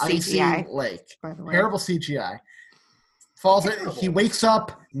 Terrible CGI. Lake. Terrible CGI. Falls. He wakes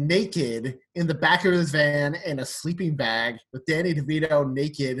up naked in the back of his van in a sleeping bag with Danny DeVito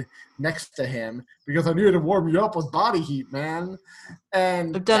naked next to him because I needed to warm you up with body heat, man.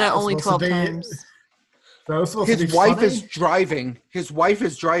 And I've done it only 12 times. His wife is driving. His wife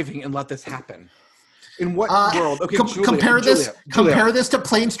is driving and let this happen. In what world? Okay, compare this to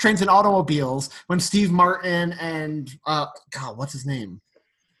Planes, Trains, and Automobiles when Steve Martin and what's his name?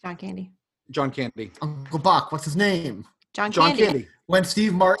 John Candy. Uncle Buck, what's his name? John Candy. When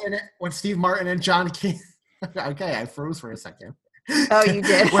Steve Martin and John Candy. Okay, I froze for a second. Oh, you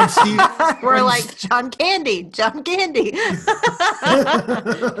did. We're like John Candy.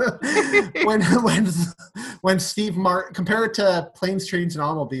 when Steve Martin, compare it to Planes, Trains, and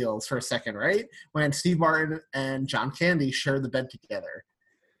Automobiles for a second, right? When Steve Martin and John Candy shared the bed together,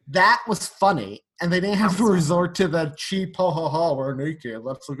 that was funny, and they didn't have to resort to the cheap ha ha ha. We're naked.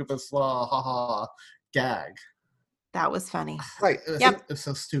 Let's look at this ha ha gag. That was funny. Right. It's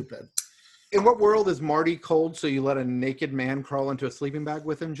so stupid. In what world is Marty cold so you let a naked man crawl into a sleeping bag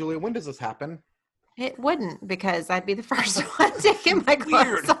with him, Julia? When does this happen? It wouldn't, because I'd be the first one taking my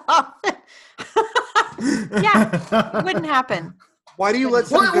clothes off. Yeah, it wouldn't happen. Why do you let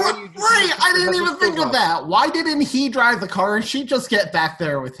some guy you just Right, I didn't even think of that. Why didn't he drive the car and she just get back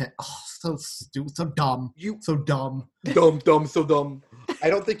there with him? Oh, so stupid, so dumb. So dumb. Dumb, so dumb. I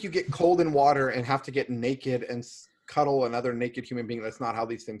don't think you get cold in water and have to get naked and cuddle another naked human being. That's not how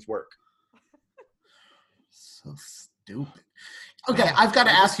these things work. So stupid. Okay, I've got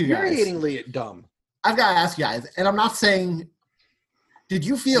to ask you guys. Infuriatingly dumb. I've got to ask you guys, and I'm not saying. Did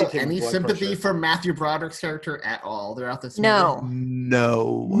you feel any sympathy for Matthew Broderick's character at all throughout this movie?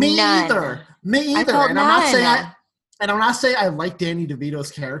 No. Me None. either. Me either. And I'm not saying I like Danny DeVito's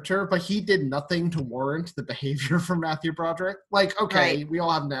character, but he did nothing to warrant the behavior from Matthew Broderick. Like, okay, Right. we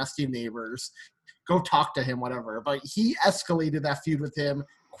all have nasty neighbors. Go talk to him, whatever. But he escalated that feud with him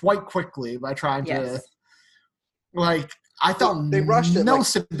quite quickly by trying to, like, I felt they rushed it, no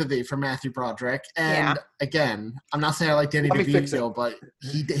sympathy for Matthew Broderick. And again, I'm not saying I like Danny DeVito, but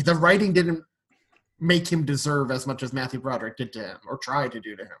the writing didn't make him deserve as much as Matthew Broderick did to him or tried to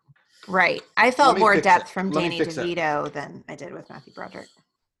do to him. Right. I felt more depth from Danny DeVito than I did with Matthew Broderick.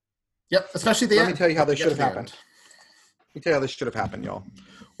 Yep, especially the Let end. me tell you how this should have happened. Let me tell you how this should have happened, y'all.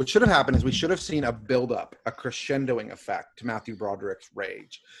 What should have happened is we should have seen a build-up, a crescendoing effect to Matthew Broderick's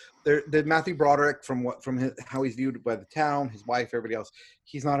rage. The Matthew Broderick, from how he's viewed by the town, his wife, everybody else,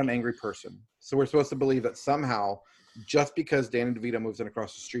 he's not an angry person. So we're supposed to believe that somehow, just because Danny DeVito moves in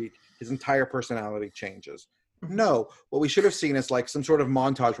across the street, his entire personality changes. No, what we should have seen is like some sort of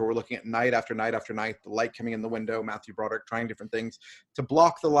montage where we're looking at night after night after night, the light coming in the window, Matthew Broderick trying different things to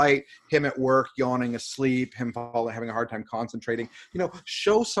block the light, him at work, yawning asleep, him having a hard time concentrating.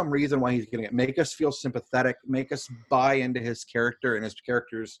 Show some reason why he's getting it. Make us feel sympathetic. Make us buy into his character and his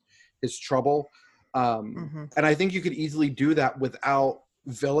trouble. And I think you could easily do that without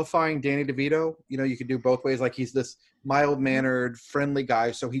vilifying Danny DeVito. You could do both ways. Like he's this mild-mannered, friendly guy,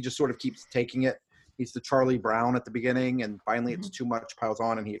 so he just sort of keeps taking it. He's the Charlie Brown at the beginning, and finally it's too much, piles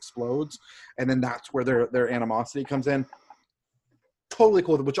on, and he explodes. And then that's where their animosity comes in. Totally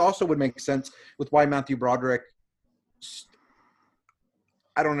cool, which also would make sense with why Matthew Broderick,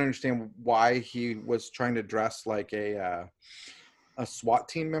 I don't understand why he was trying to dress like a SWAT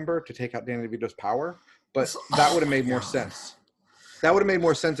team member to take out Danny DeVito's power, but that would have made more sense. That would have made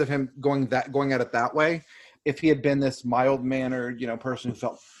more sense of him going at it that way if he had been this mild-mannered, person who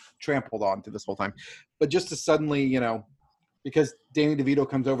felt trampled on through this whole time. But just to suddenly, because Danny DeVito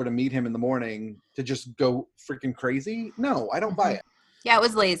comes over to meet him in the morning to just go freaking crazy. No, I don't buy it. Yeah, it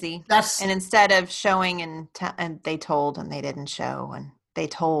was lazy. And instead of showing and they told and they didn't show and they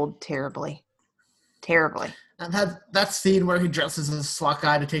told terribly. And that scene where he dresses as a SWAT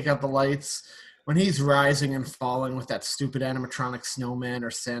guy to take out the lights, when he's rising and falling with that stupid animatronic snowman or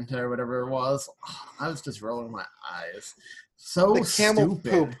Santa or whatever it was, I was just rolling my eyes. So the camel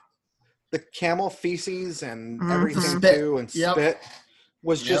stupid. Poop. The camel feces and everything too, and spit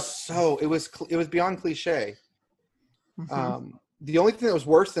was just it was beyond cliche. The only thing that was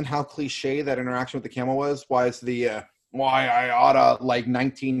worse than how cliche that interaction with the camel was the why I oughta like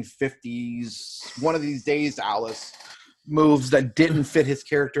 1950s one of these days Alice moves that didn't fit his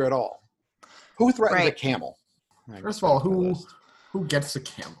character at all. Who threatens a camel? First of all, who gets a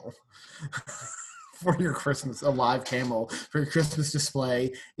camel? For your Christmas, a live camel for your Christmas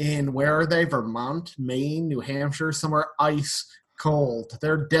display in, where are they? Vermont, Maine, New Hampshire, somewhere ice cold.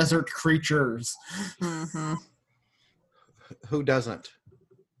 They're desert creatures. Who doesn't?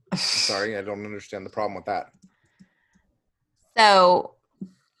 Sorry, I don't understand the problem with that. So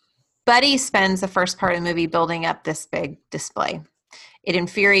Buddy spends the first part of the movie building up this big display. It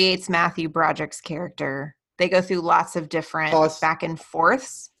infuriates Matthew Broderick's character. They go through lots of different back and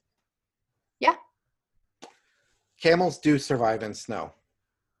forths. Yeah. Camels do survive in snow.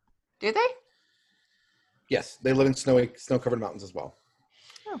 Do they? Yes, they live in snow-covered mountains as well.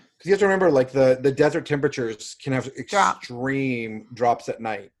 Because you have to remember, like, the desert temperatures can have extreme drops at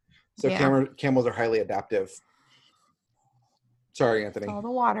night. So camels are highly adaptive. Sorry, Anthony. All the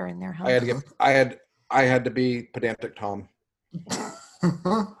water in there, huh? I had to be pedantic, Tom.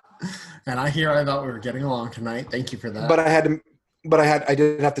 And I thought we were getting along tonight. Thank you for that. But I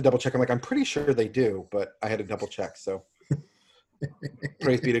did have to double check. I'm pretty sure they do, but I had to double check. So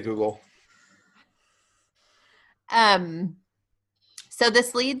praise be to Google. So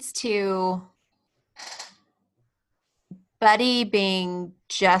this leads to Buddy being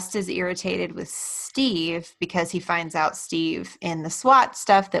just as irritated with Steve because he finds out Steve, in the SWAT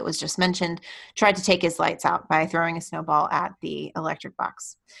stuff that was just mentioned, tried to take his lights out by throwing a snowball at the electric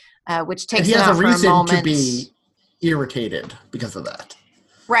box, which takes him out for a moment. He has a reason to be irritated because of that.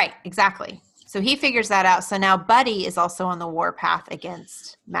 Right, exactly. So he figures that out. So now Buddy is also on the warpath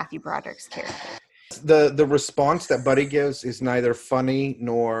against Matthew Broderick's character. The response that Buddy gives is neither funny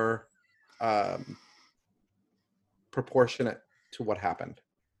nor proportionate to what happened.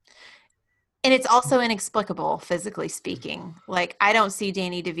 And it's also inexplicable, physically speaking. Like, I don't see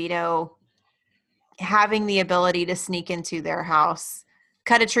Danny DeVito having the ability to sneak into their house,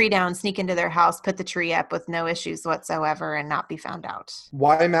 cut a tree down, sneak into their house, put the tree up with no issues whatsoever and not be found out.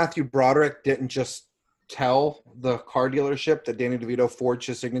 Why Matthew Broderick didn't just tell the car dealership that Danny DeVito forged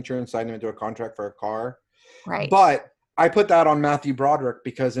his signature and signed him into a contract for a car. Right. But I put that on Matthew Broderick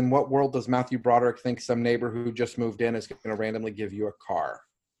because in what world does Matthew Broderick think some neighbor who just moved in is going to randomly give you a car?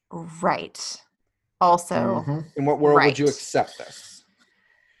 Right. Also, in what world would you accept this?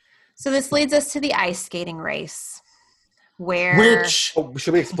 So this leads us to the ice skating race, where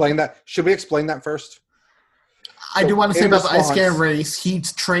should we explain that? Should we explain that first? I do want to say about the ice skating race.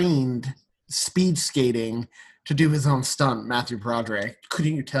 He's trained speed skating to do his own stunt, Matthew Broderick.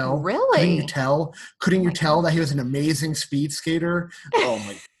 Couldn't you tell? Really? Couldn't you tell? Couldn't you tell that he was an amazing speed skater? Oh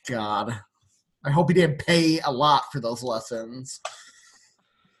my God. I hope he didn't pay a lot for those lessons.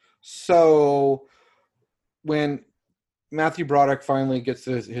 So when Matthew Broderick finally gets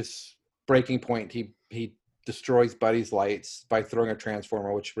to his breaking point, he destroys Buddy's lights by throwing a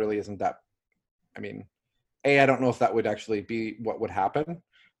transformer, which really isn't that. I mean, I don't know if that would actually be what would happen.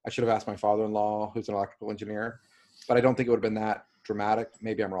 I should have asked my father-in-law, who's an electrical engineer, but I don't think it would have been that dramatic.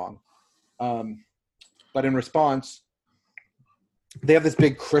 Maybe I'm wrong. But in response, they have this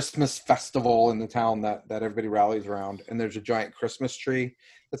big Christmas festival in the town that everybody rallies around, and there's a giant Christmas tree.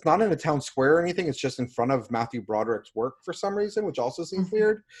 It's not in a town square or anything. It's just in front of Matthew Broderick's work for some reason, which also seems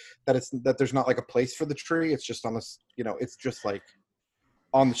weird. That there's not like a place for the tree. It's just on this, it's just like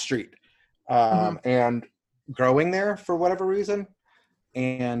on the street and growing there for whatever reason.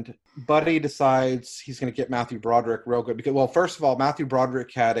 And Buddy decides he's going to get Matthew Broderick real good because, well, first of all, Matthew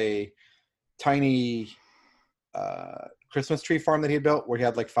Broderick had a tiny Christmas tree farm that he had built where he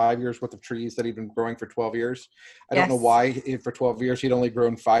had like 5 years worth of trees that he'd been growing for 12 years. I don't know why for 12 years he'd only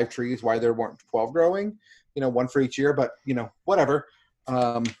grown 5 trees, why there weren't 12 growing, one for each year, but whatever.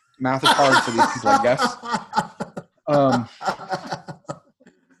 Math is hard for these people, I guess.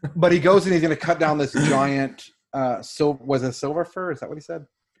 But he goes and he's going to cut down this giant, was it silver fir? Is that what he said?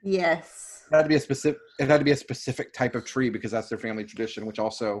 Yes. It had to be a specific type of tree because that's their family tradition, which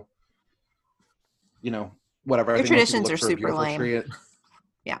also, whatever. Their traditions are super lame.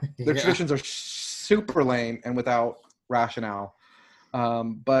 Yeah. Their traditions are super lame and without rationale.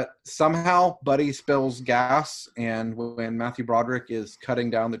 But somehow Buddy spills gas, and when Matthew Broderick is cutting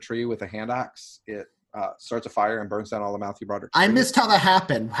down the tree with a hand axe, it starts a fire and burns down all the Matthew Broderick trees. I missed how that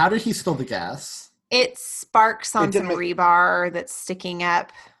happened. How did he spill the gas? It sparks on some rebar that's sticking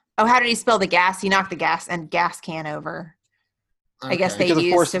up. Oh, how did he spill the gas? He knocked the gas can over. Okay. I guess they because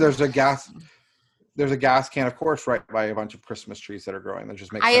used of course there's a gas can, of course, right by a bunch of Christmas trees that are growing. That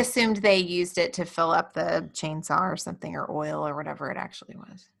just makes sense. Assumed they used it to fill up the chainsaw or something, or oil or whatever it actually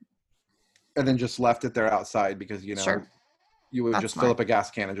was. And then just left it there outside because, sure. You would just fill up a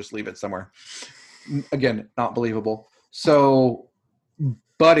gas can and just leave it somewhere. Again, not believable. So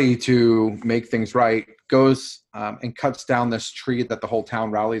Buddy, to make things right, goes and cuts down this tree that the whole town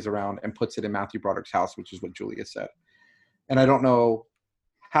rallies around and puts it in Matthew Broderick's house, which is what Julia said. And I don't know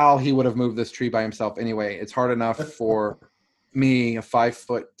how he would have moved this tree by himself anyway. It's hard enough for me, a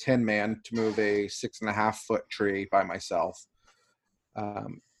 5'10" man, to move a 6.5-foot tree by myself,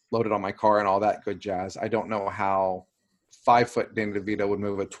 loaded on my car and all that good jazz. I don't know how 5-foot Danny DeVito would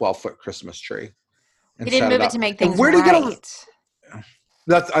move a 12-foot Christmas tree. He didn't move it to make things where right. Did he get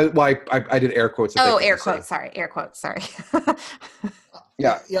That's I did air quotes. Air quotes. Sorry.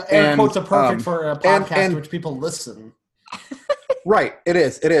 Yeah. Air quotes are perfect for a podcast in which people listen. Right. It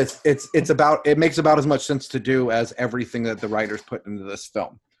is. It makes about as much sense to do as everything that the writers put into this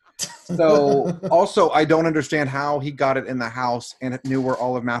film. So also, I don't understand how he got it in the house and knew where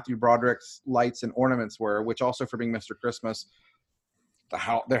all of Matthew Broderick's lights and ornaments were, which also for being Mr. Christmas,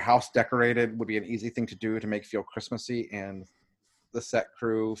 their house decorated would be an easy thing to do to make feel Christmassy, and the set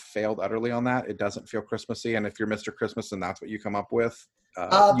crew failed utterly on that. It doesn't feel Christmassy, and if you're Mr. Christmas and that's what you come up with,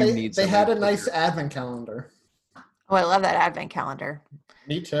 they had a nice advent calendar. Oh, I love that advent calendar.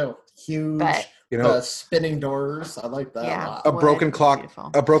 Me too. Huge, but, spinning doors. I like that a lot. A broken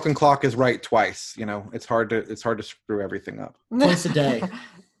clock is right twice. It's hard to screw everything up. Twice a day.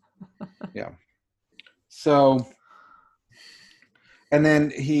 Yeah. So, and then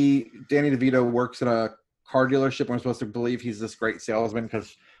Danny DeVito works in a car dealership. I'm supposed to believe he's this great salesman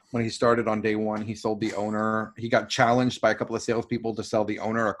because when he started on day one, he sold the owner. He got challenged by a couple of salespeople to sell the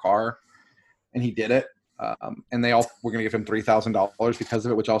owner a car, and he did it. And they all were going to give him $3,000 because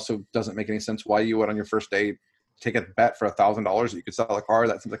of it, which also doesn't make any sense. Why you would on your first date take a bet for $1,000 that you could sell a car?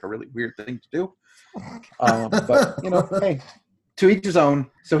 That seems like a really weird thing to do. But hey, to each his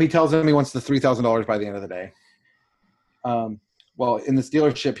own. So he tells him he wants the $3,000 by the end of the day. Well, in this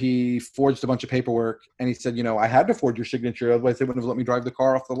dealership, he forged a bunch of paperwork, and he said, I had to forge your signature, otherwise they wouldn't have let me drive the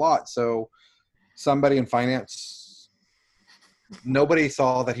car off the lot. So somebody in finance, nobody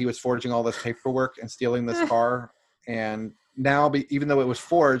saw that he was forging all this paperwork and stealing this car. And now, even though it was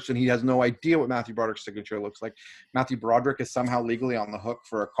forged and he has no idea what Matthew Broderick's signature looks like, Matthew Broderick is somehow legally on the hook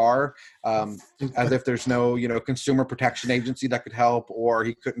for a car, as if there's no, consumer protection agency that could help, or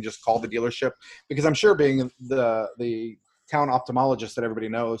he couldn't just call the dealership. Because I'm sure, being the town ophthalmologist that everybody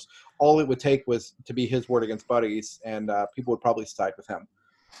knows, all it would take was to be his word against Buddy's, and people would probably side with him.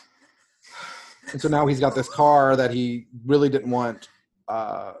 And so now he's got this car that he really didn't want,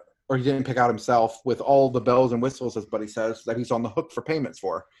 or he didn't pick out himself, with all the bells and whistles, as Buddy says, that he's on the hook for payments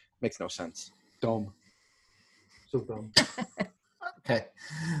for. Makes no sense. Dumb. So dumb. Okay.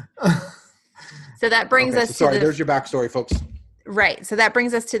 So that brings us to there's your backstory, folks. Right. So that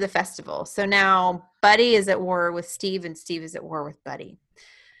brings us to the festival. So now Buddy is at war with Steve, and Steve is at war with Buddy.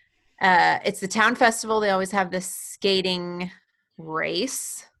 It's the town festival. They always have this skating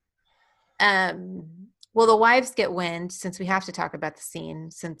race. Well, the wives get wind, since we have to talk about the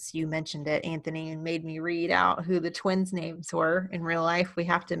scene, since you mentioned it, Anthony, and made me read out who the twins' names were in real life. We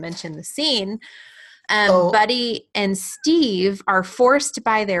have to mention the scene. Buddy and Steve are forced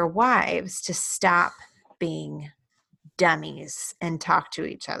by their wives to stop being dummies and talk to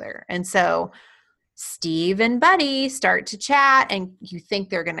each other. And so Steve and Buddy start to chat, and you think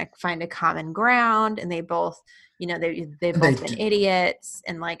they're going to find a common ground, and they both, they've both been idiots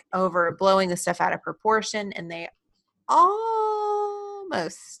and over blowing the stuff out of proportion, and they almost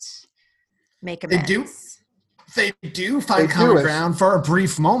make amends. They do find common ground for a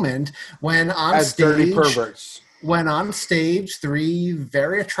brief moment when on stage, dirty perverts. When on stage, three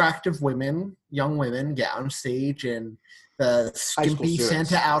very attractive young women, get on stage in the skimpy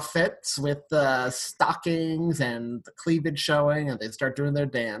Santa outfits with the stockings and the cleavage showing, and they start doing their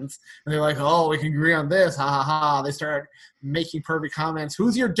dance. And they're like, "Oh, we can agree on this, ha ha ha!" They start making pervy comments.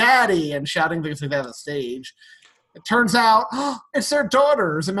 "Who's your daddy?" and shouting things like that on the stage. It turns out it's their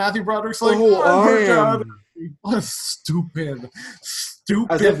daughters, and Matthew Broderick's like, "I'm her daddy." What a stupid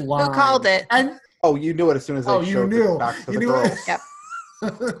line. Who called it? Oh, you knew it as soon as they showed it back to the girls. Yep.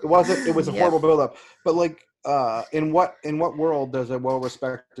 It was a horrible buildup. But in what world does a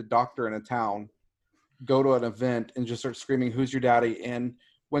well-respected doctor in a town go to an event and just start screaming, "Who's your daddy?" And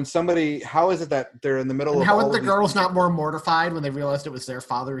when how is it that they're in the middle of how were the girls not more mortified when they realized it was their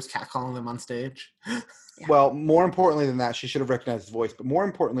father who's catcalling them on stage? Yeah. Well, more importantly than that, she should have recognized his voice. But more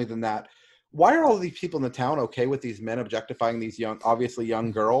importantly than that, why are all of these people in the town okay with these men objectifying these obviously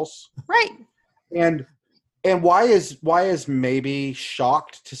young girls? Right. And why is maybe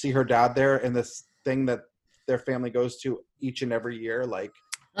shocked to see her dad there in this thing that their family goes to each and every year?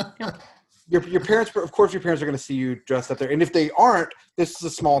 Your parents, of course, your parents are going to see you dressed up there. And if they aren't, this is a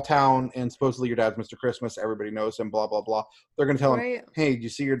small town, and supposedly your dad's Mr. Christmas. Everybody knows him. Blah blah blah. They're going to tell him, "Hey, do you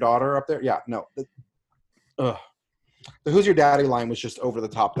see your daughter up there?" Yeah, no. Ugh. The "Who's your daddy" line was just over the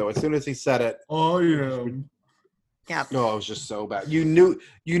top, though. As soon as he said it, oh yeah. Yeah. No, it was just so bad. You knew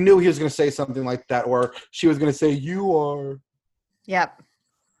he was going to say something like that, or she was going to say, "You are." Yep.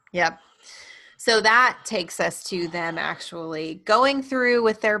 So that takes us to them actually going through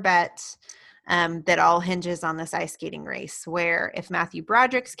with their bet that all hinges on this ice skating race, where if Matthew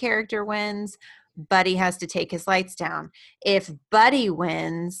Broderick's character wins, Buddy has to take his lights down. If Buddy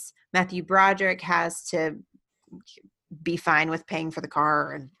wins, Matthew Broderick has to be fine with paying for the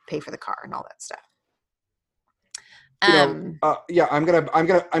car and pay for the car and all that stuff. I'm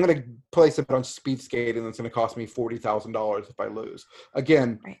gonna place a bet on speed skating that's gonna cost me $40,000 if I lose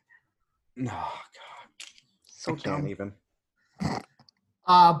again. Right. Oh God, so I can't even.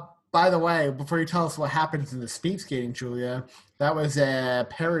 By the way, before you tell us what happens in the speed skating, Julia, that was a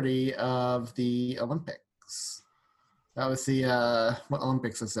parody of the Olympics. That was the what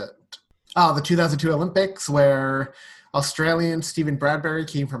Olympics is it? Oh, the 2002 Olympics, where Australian Stephen Bradbury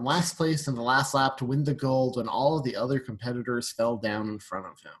came from last place in the last lap to win the gold when all of the other competitors fell down in front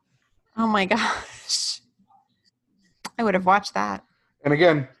of him. Oh my gosh. I would have watched that. And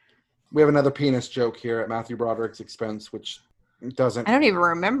again, we have another penis joke here at Matthew Broderick's expense, which doesn't... I don't even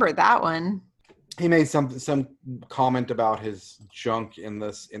remember that one. He made some comment about his junk in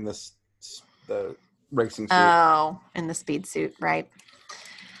the racing suit. Oh, in the speed suit, right.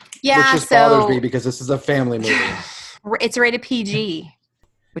 Yeah, which just bothers me because this is a family movie. It's rated PG,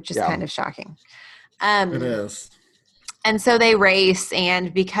 which is kind of shocking. It is. And so they race,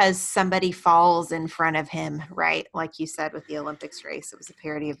 and because somebody falls in front of him, right, like you said with the Olympics race, it was a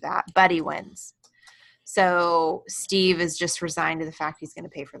parody of that, Buddy wins. So Steve is just resigned to the fact he's going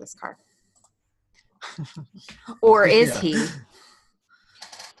to pay for this car. Or is he?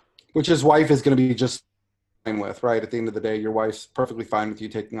 Which his wife is going to be just fine with, right? At the end of the day, your wife's perfectly fine with you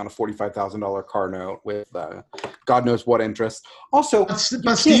taking on a $45,000 car note with God knows what interest. Also, you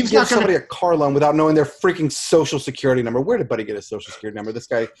can't give somebody a car loan without knowing their freaking social security number. Where did Buddy get his social security number? This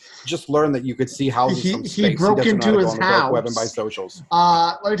guy just learned that you could see houses from space. He broke into his house. Web and buy socials.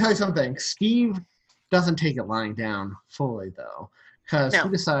 Let me tell you something. Steve doesn't take it lying down fully, though. Because he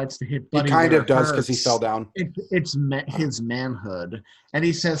decides to hit Buddy. He kind of does because he fell down. It's his manhood. And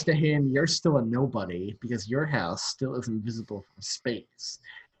he says to him, you're still a nobody because your house still isn't visible from space.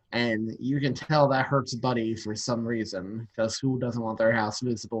 And you can tell that hurts Buddy for some reason because who doesn't want their house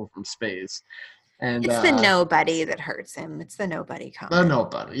visible from space? And it's the nobody that hurts him. It's the nobody comment. The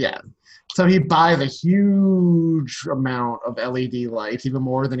nobody, yeah. So he buys a huge amount of LED lights, even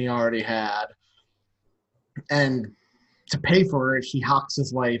more than he already had. And to pay for it, he hawks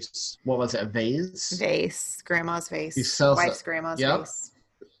his wife's, what was it, a vase? Vase. Grandma's vase. He sells wife's grandma's vase.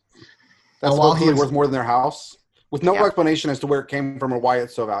 That's supposedly worth more than their house, with no explanation as to where it came from or why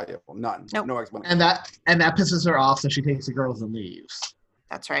it's so valuable. None. Nope. No explanation. And that pisses her off, so she takes the girls and leaves.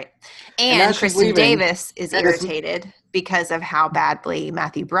 That's right. And Kristen Davis is irritated because of how badly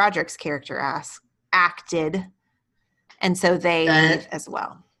Matthew Broderick's character acted. And so they leave as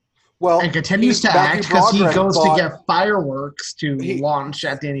well. Well, and continues to act because he goes to get fireworks to launch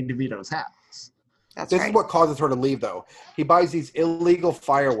at Danny DeVito's house. This is what causes her to leave, though. He buys these illegal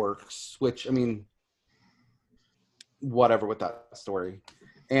fireworks, which, I mean, whatever with that story.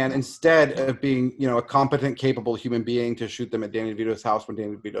 And instead of being, a competent, capable human being to shoot them at Danny DeVito's house when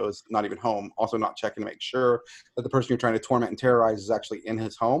Danny DeVito is not even home, also not checking to make sure that the person you're trying to torment and terrorize is actually in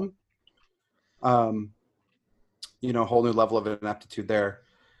his home. A whole new level of ineptitude there.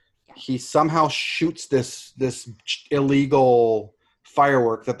 He somehow shoots this illegal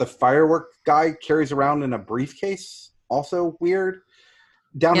firework that the firework guy carries around in a briefcase, also weird,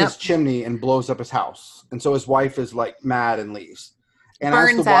 down his chimney and blows up his house. And so his wife is like mad and leaves. And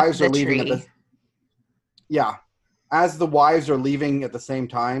burns as the wives up are leaving as the wives are leaving at the same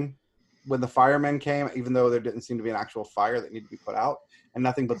time, when the firemen came, even though there didn't seem to be an actual fire that needed to be put out, and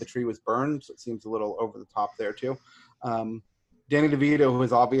nothing but the tree was burned, so it seems a little over the top there too. Danny DeVito, who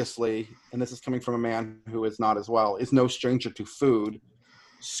is obviously, and this is coming from a man who is not as well, is no stranger to food,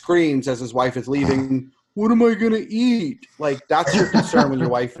 screams as his wife is leaving, "What am I going to eat?" Like, that's your concern when your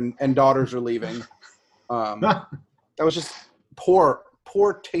wife and daughters are leaving. That was just poor,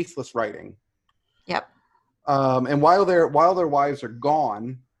 tasteless writing. Yep. And while their wives are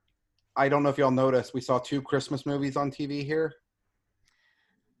gone, I don't know if y'all noticed, we saw 2 Christmas movies on TV here.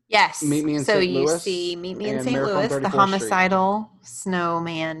 Yes. Meet Me in so St. you Louis see Meet Me in St. Miracle on Louis, the 34th homicidal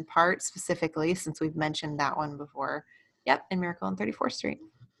snowman part specifically, since we've mentioned that one before. Yep, in Miracle on 34th Street.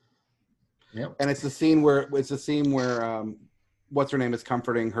 Yep. And it's the scene where what's her name is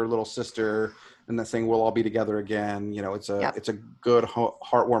comforting her little sister and then saying we'll all be together again. It's a good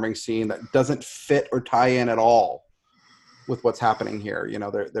heartwarming scene that doesn't fit or tie in at all with what's happening here.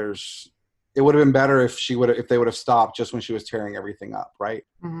 It would have been better if they would have stopped just when she was tearing everything up, right?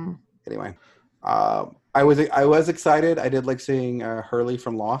 Mm-hmm. Anyway, I was excited. I did like seeing Hurley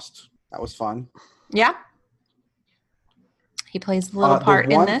from Lost. That was fun. Yeah, he plays a little part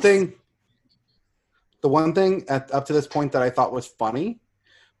in this. The one thing up to this point that I thought was funny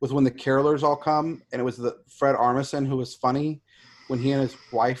was when the carolers all come, and it was Fred Armisen who was funny when he and his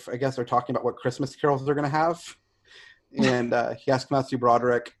wife, I guess, are talking about what Christmas carols they're going to have, and he asked Matthew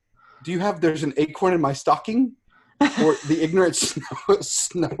Broderick, there's an acorn in my stocking? Or the ignorant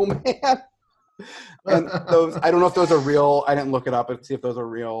snowman? And those, I don't know if those are real. I didn't look it up and see if those are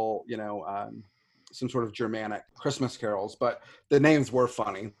real, some sort of Germanic Christmas carols, but the names were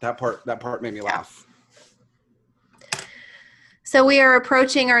funny. That part made me laugh. So we are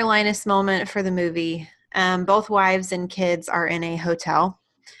approaching our Linus moment for the movie. Both wives and kids are in a hotel,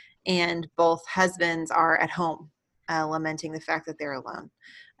 and both husbands are at home, lamenting the fact that they're alone.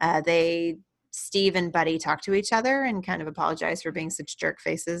 Steve and Buddy talk to each other and kind of apologize for being such jerk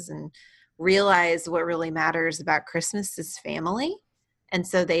faces and realize what really matters about Christmas is family. And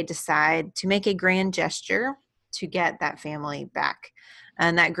so they decide to make a grand gesture to get that family back.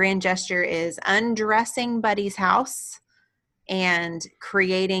 And that grand gesture is undressing Buddy's house and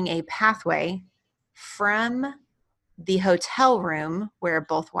creating a pathway from the hotel room where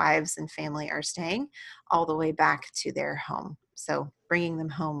both wives and family are staying all the way back to their home. So bringing them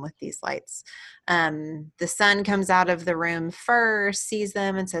home with these lights. The son comes out of the room first, sees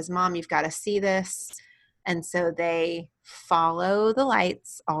them, and says, Mom, you've got to see this. And so they follow the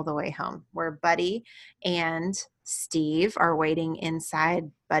lights all the way home, where Buddy and Steve are waiting inside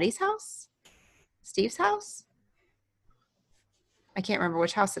Buddy's house. Steve's house? I can't remember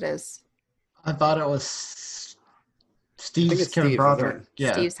which house it is. I thought it was Steve's Broderick.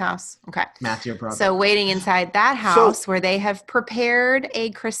 Yeah. Steve's house. Okay. Matthew Broderick. So waiting inside that house where they have prepared a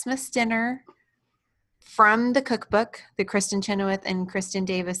Christmas dinner from the cookbook that Kristen Chenoweth and Kristen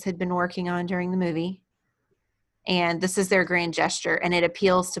Davis had been working on during the movie. And this is their grand gesture, and it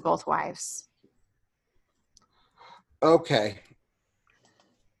appeals to both wives. Okay.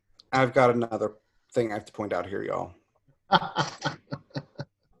 I've got another thing I have to point out here, y'all.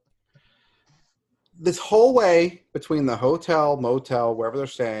 This whole way between the hotel, motel, wherever they're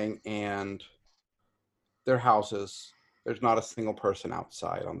staying, and their houses, there's not a single person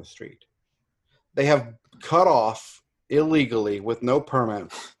outside on the street. They have cut off illegally with no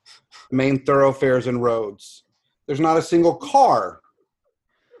permits main thoroughfares and roads. There's not a single car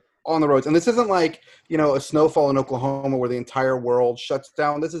on the roads. And this isn't like, a snowfall in Oklahoma where the entire world shuts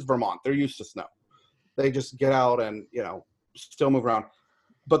down. This is Vermont. They're used to snow. They just get out and, still move around.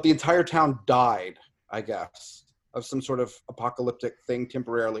 But the entire town died, I guess, of some sort of apocalyptic thing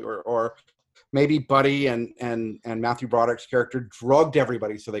temporarily, or maybe Buddy and Matthew Broderick's character drugged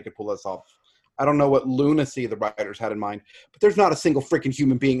everybody so they could pull this off. I don't know what lunacy the writers had in mind, but there's not a single freaking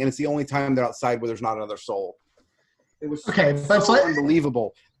human being, and it's the only time they're outside where there's not another soul. It was so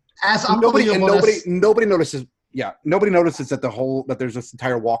unbelievable. As nobody notices. Yeah, nobody notices that there's this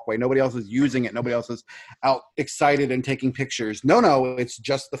entire walkway. Nobody else is using it. Nobody else is out excited and taking pictures. No, it's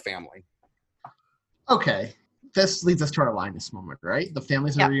just the family. Okay, this leads us to our Linus moment, right? The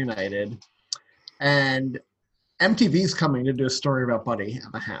families are reunited, and MTV's coming to do a story about Buddy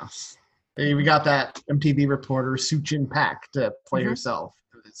in the house. We got that MTV reporter Suchin Pak to play herself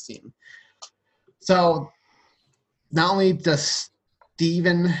for this scene. So not only does Steve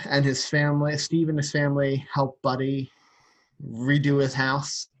and his family help Buddy redo his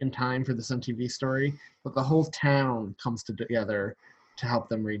house in time for this MTV story, but the whole town comes together to help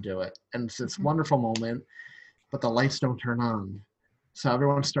them redo it. And it's this wonderful moment, but the lights don't turn on. So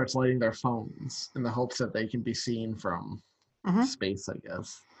everyone starts lighting their phones in the hopes that they can be seen from space, I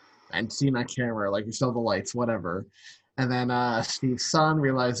guess, and seen on camera, like you saw the lights, whatever. And then Steve's son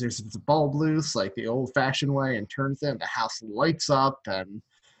realizes there's a bulb loose, like the old-fashioned way, and turns it, and the house lights up. And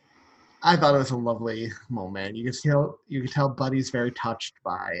I thought it was a lovely moment. You could tell Buddy's very touched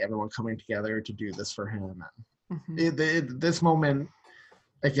by everyone coming together to do this for him. And this moment,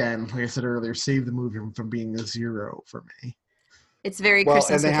 again, like I said earlier, saved the movie from being a 0 for me. It's very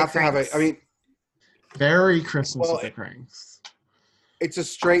Christmas. And they have to have very Christmas with the Cranks. It's a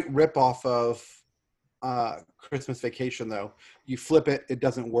straight rip-off of Christmas Vacation, though. You flip it, it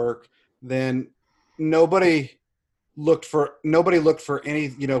doesn't work. Then nobody looked for any,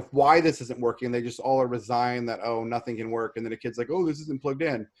 why this isn't working. They just all are resigned that, nothing can work. And then the kid's like, this isn't plugged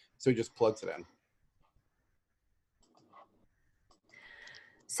in. So he just plugs it in.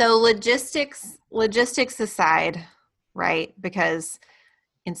 So logistics aside, right? Because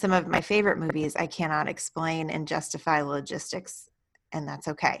in some of my favorite movies, I cannot explain and justify logistics, and that's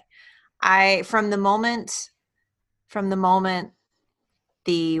okay. From the moment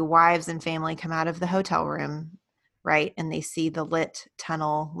the wives and family come out of the hotel room, right, and they see the lit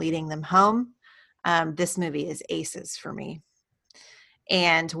tunnel leading them home, this movie is aces for me.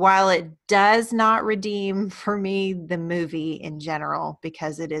 And while it does not redeem for me the movie in general,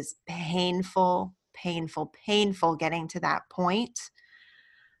 because it is painful getting to that point,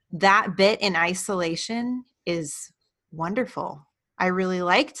 that bit in isolation is wonderful. I really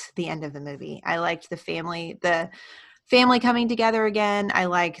liked the end of the movie. I liked the family coming together again. I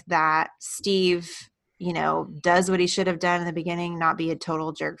liked that Steve, does what he should have done in the beginning, not be a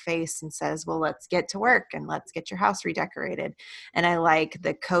total jerk face, and says, well, let's get to work and let's get your house redecorated. And I like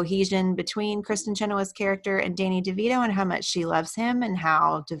the cohesion between Kristen Chenoweth's character and Danny DeVito and how much she loves him and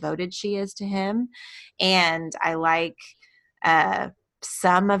how devoted she is to him. And I like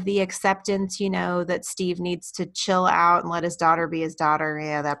some of the acceptance, that Steve needs to chill out and let his daughter be his daughter.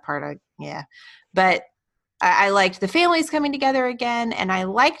 Yeah, that part, But I liked the families coming together again, and I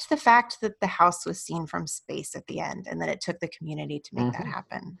liked the fact that the house was seen from space at the end, and that it took the community to make that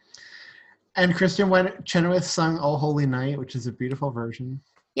happen. And Kristen Chenoweth sung "Oh Holy Night," which is a beautiful version.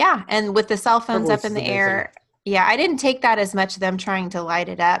 Yeah, and with the cell phones up in the air. Yeah, I didn't take that as much them trying to light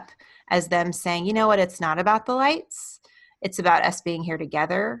it up as them saying, you know what, it's not about the lights. It's about us being here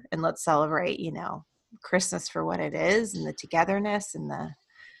together, and let's celebrate, Christmas for what it is, and the togetherness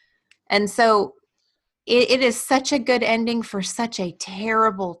and so it is such a good ending for such a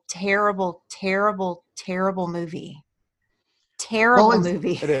terrible, terrible, terrible, terrible movie. Terrible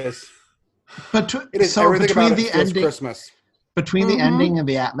movie. It is. But It is. so Everything between about it the feels ending, Christmas. between the ending and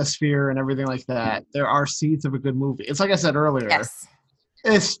the atmosphere and everything like that, there are seeds of a good movie. It's like I said earlier. Yes.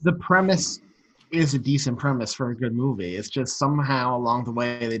 It's the premise is a decent premise for a good movie. It's just somehow along the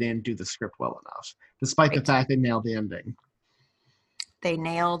way they didn't do the script well enough, despite the fact they nailed the ending. They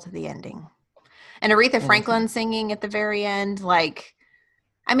nailed the ending. And Aretha Franklin singing at the very end, like,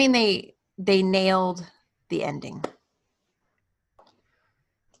 I mean, they nailed the ending.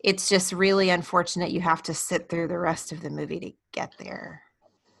 It's just really unfortunate you have to sit through the rest of the movie to get there.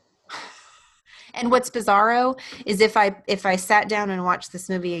 And what's bizarro is if I sat down and watched this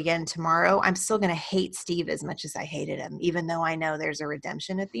movie again tomorrow, I'm still going to hate Steve as much as I hated him, even though I know there's a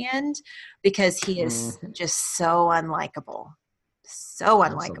redemption at the end, because he is just so unlikable. So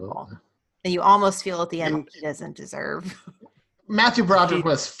unlikable. Absolutely. And you almost feel at the end he doesn't deserve. Matthew Broderick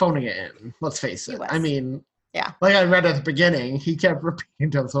was phoning it in, let's face it. I mean, yeah, like I read at the beginning, he kept repeating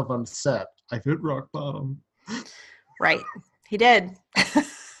to himself on set, I've hit rock bottom. Right. He did.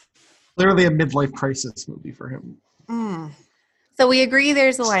 Literally a midlife crisis movie for him. So we agree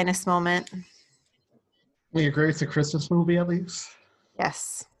there's a Linus moment. We agree it's a Christmas movie, at least?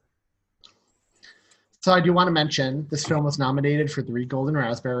 Yes. So I do want to mention, this film was nominated for 3 Golden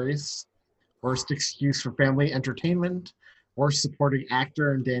Raspberries. Worst Excuse for Family Entertainment, Worst Supporting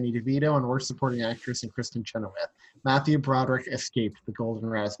Actor in Danny DeVito, and Worst Supporting Actress in Kristen Chenoweth. Matthew Broderick escaped the Golden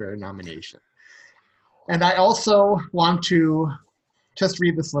Raspberry nomination. And I also want to just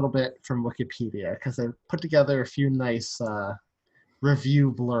read this little bit from Wikipedia, because I put together a few nice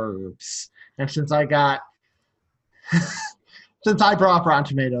review blurbs. And since I brought up Rotten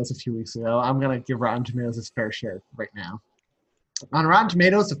Tomatoes a few weeks ago, I'm going to give Rotten Tomatoes its fair share right now. On Rotten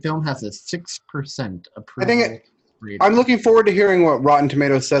Tomatoes, the film has a 6% approval rating. I'm looking forward to hearing what Rotten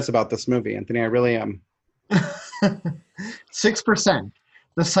Tomatoes says about this movie, Anthony. I really am. 6%.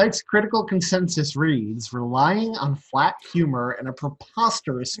 The site's critical consensus reads, relying on flat humor and a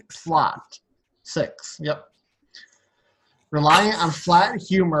preposterous plot. 6. Yep. Relying on flat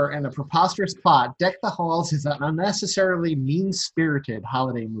humor and a preposterous plot, Deck the Halls is an unnecessarily mean-spirited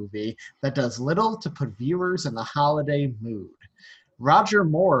holiday movie that does little to put viewers in the holiday mood. Roger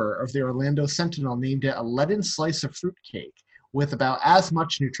Moore of the Orlando Sentinel named it a leaden slice of fruitcake with about as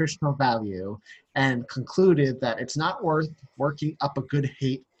much nutritional value, and concluded that it's not worth working up a good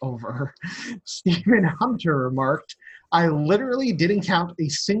hate over. Stephen Hunter remarked, I literally didn't count a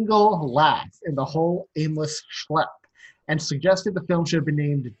single laugh in the whole aimless schlep, and suggested the film should have been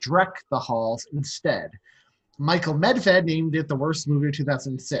named Dreck the Halls instead. Michael Medved named it the worst movie of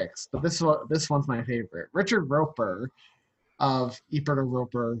 2006, but this one's my favorite. Richard Roper of Ebert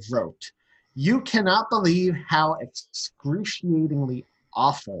Roper wrote, you cannot believe how excruciatingly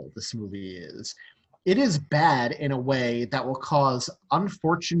awful this movie is. It is bad in a way that will cause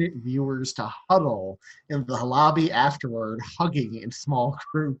unfortunate viewers to huddle in the lobby afterward, hugging in small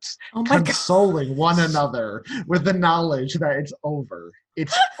groups, consoling one another with the knowledge that it's over.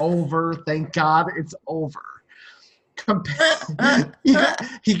 It's over. Thank God it's over.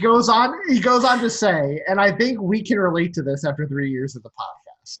 He goes on to say, and I think we can relate to this after 3 years of the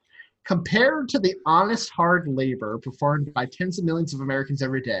podcast. Compared to the honest, hard labor performed by tens of millions of Americans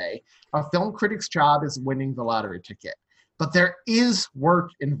every day, a film critic's job is winning the lottery ticket. But there is work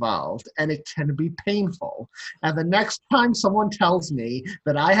involved, and it can be painful. And the next time someone tells me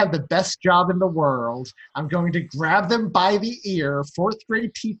that I have the best job in the world, I'm going to grab them by the ear, 4th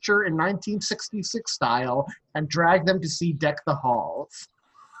grade teacher in 1966 style, and drag them to see Deck the Halls.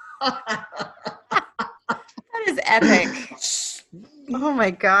 That is epic. Oh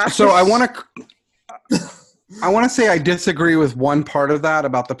my gosh. So I want to say I disagree with one part of that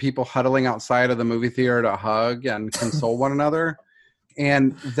about the people huddling outside of the movie theater to hug and console one another.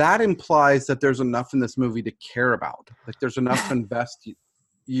 And that implies that there's enough in this movie to care about. Like there's enough to invest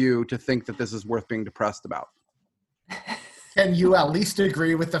you to think that this is worth being depressed about. Can you at least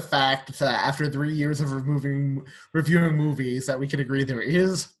agree with the fact that after 3 years of reviewing movies that we can agree there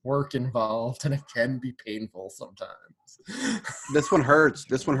is work involved and it can be painful sometimes? This one hurts.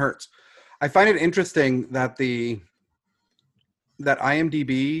 I find it interesting that that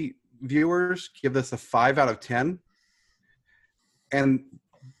IMDb viewers give this a 5 out of 10, and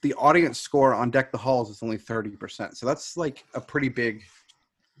the audience score on Deck the Halls is only 30%. So that's like a pretty big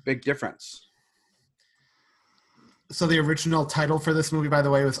difference. So the original title for this movie, by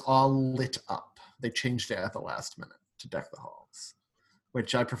the way, was All Lit Up. They changed it at the last minute to Deck the Halls.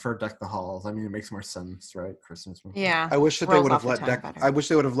 which I prefer Deck the Halls. I mean, it makes more sense, right? Christmas movie. Yeah. I wish that they rolls would off have the let tongue better. I wish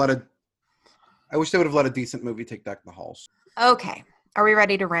they would have let a decent movie take Deck the Halls. Okay. Are we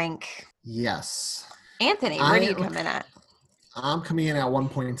ready to rank? Yes. Anthony, where do you come in at? I'm coming in at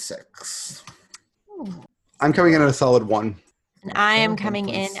 1.6. I'm coming in at a solid 1. And I am coming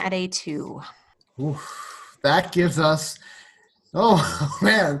in at a 2. Oof. That gives us, oh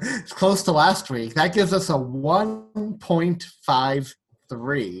man, it's close to last week. That gives us a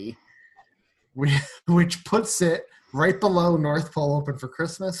 1.53, which puts it right below North Pole Open for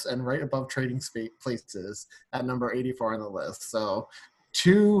Christmas and right above Trading Places at number 84 on the list. So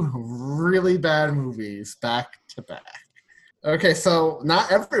 2 really bad movies back to back. Okay, so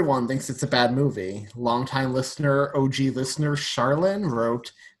not everyone thinks it's a bad movie. Longtime listener, OG listener, Charlene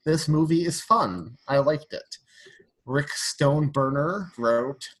wrote, "This movie is fun. I liked it." Rick Stoneburner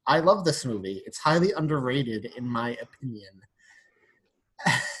wrote, "I love this movie. It's highly underrated in my opinion."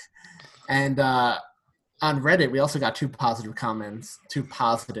 And on Reddit, we also got two positive comments.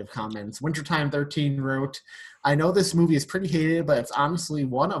 Wintertime 13 wrote, "I know this movie is pretty hated, but it's honestly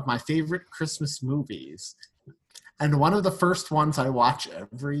one of my favorite Christmas movies. And one of the first ones I watch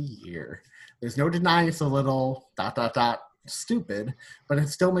every year. There's no denying it's a little ... stupid, but it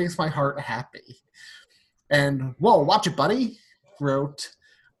still makes my heart happy." And Whoa, Watch It Buddy wrote,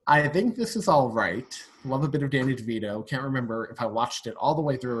 "I think this is all right. Love a bit of Danny DeVito. Can't remember if I watched it all the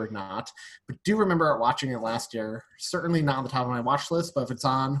way through or not, but do remember watching it last year. Certainly not on the top of my watch list, but if it's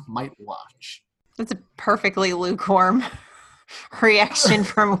on, might watch." That's a perfectly lukewarm reaction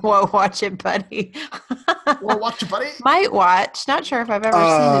from Whoa, Watch It Buddy. Whoa, Watch It Buddy? Might watch. Not sure if I've ever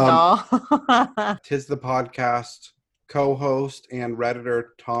seen it all. Tis the Podcast co-host and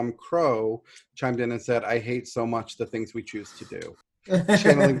Redditor Tom Crow chimed in and said, "I hate so much the things we choose to do."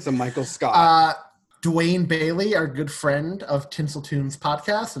 Channeling some Michael Scott. Dwayne Bailey, our good friend of Tinsel Tunes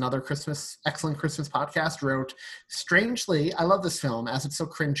podcast, another excellent Christmas podcast, wrote, "Strangely, I love this film as it's so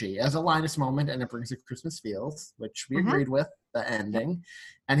cringy. As a Linus Moment and it brings a Christmas feels," which we agreed with, the ending.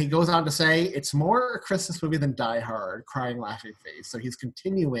 And he goes on to say, "It's more a Christmas movie than Die Hard, crying, laughing face." So he's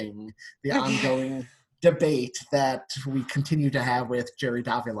continuing the ongoing debate that we continue to have with Jerry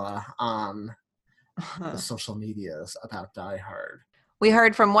Davila on the social medias about Die Hard. We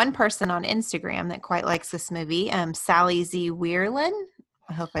heard from one person on Instagram that quite likes this movie, Sally Z. Weirlin.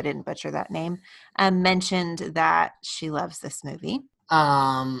 I hope I didn't butcher that name. Mentioned that she loves this movie.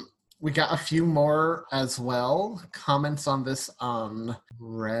 We got a few more as well. Comments on this on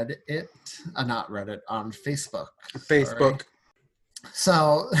Reddit. Not Reddit, on Facebook. Facebook. Sorry.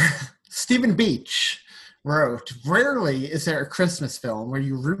 So, Stephen Beach wrote, "Rarely is there a Christmas film where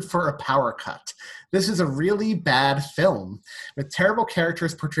you root for a power cut. This is a really bad film, with terrible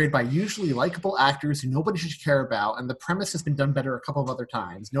characters portrayed by usually likable actors who nobody should care about, and the premise has been done better a couple of other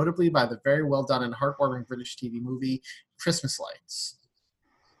times, notably by the very well done and heartwarming British TV movie, Christmas Lights."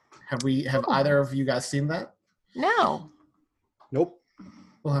 Have either of you guys seen that? No. Nope.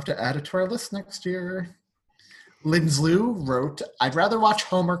 We'll have to add it to our list next year. Linslew wrote, "I'd rather watch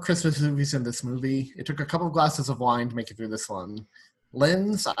Hallmark Christmas movies than this movie. It took a couple of glasses of wine to make it through this one."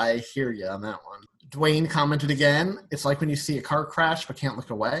 Lins, I hear you on that one. Dwayne commented again, "It's like when you see a car crash but can't look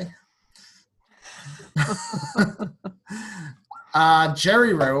away."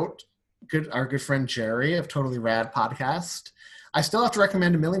 Jerry wrote, our good friend Jerry of Totally Rad Podcast, "I still have to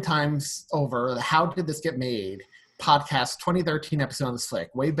recommend a million times over the How Did This Get Made podcast 2013 episode on this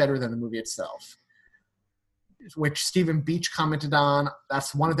flick. Way better than the movie itself." Which Stephen Beach commented on.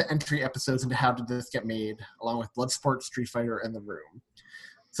 That's one of the entry episodes into How Did This Get Made, along with Bloodsport, Street Fighter, and The Room.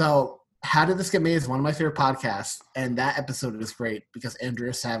 So How Did This Get Made is one of my favorite podcasts, and that episode is great because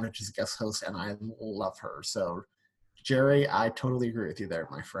Andrea Savage is a guest host, and I love her. So, Jerry, I totally agree with you there,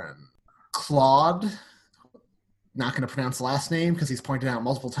 my friend. Claude, not going to pronounce the last name because he's pointed out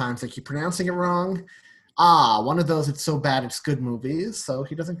multiple times I keep pronouncing it wrong. One of those it's so bad it's good movies, so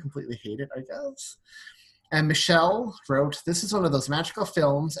he doesn't completely hate it, I guess. And Michelle wrote, "This is one of those magical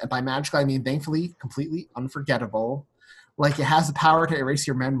films, and by magical I mean thankfully completely unforgettable. Like it has the power to erase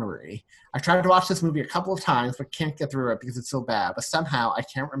your memory. I tried to watch this movie a couple of times, but can't get through it because it's so bad. But somehow I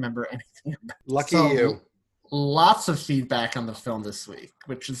can't remember anything about it." Lucky you. Lots of feedback on the film this week,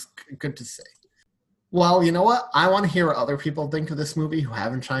 which is good to see. Well, you know what? I want to hear what other people think of this movie who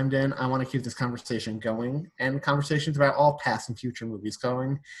haven't chimed in. I want to keep this conversation going and conversations about all past and future movies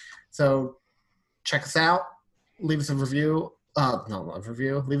going. So check us out. Leave us a review.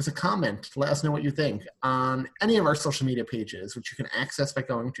 Leave us a comment. Let us know what you think on any of our social media pages, which you can access by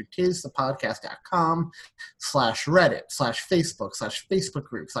going to tisthepodcast.com/Reddit/Facebook/Facebook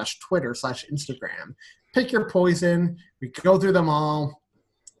group/Twitter/Instagram. Pick your poison. We go through them all.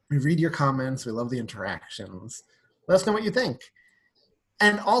 We read your comments. We love the interactions. Let us know what you think.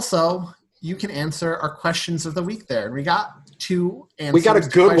 And also, you can answer our questions of the week there. And we got 2 answers. We got a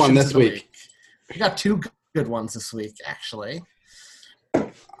good one this week. We got 2 good ones this week, actually.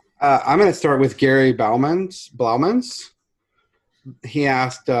 I'm going to start with Gary Blauman's. He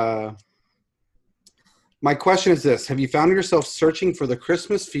asked, my question is this. Have you found yourself searching for the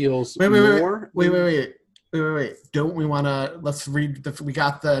Christmas feels more? Wait. Don't we want to, let's read, we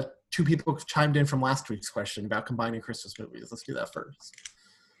got the 2 people who chimed in from last week's question about combining Christmas movies. Let's do that first.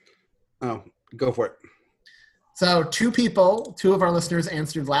 Oh, go for it. So 2 of our listeners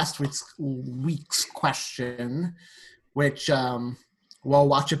answered last week's question, which,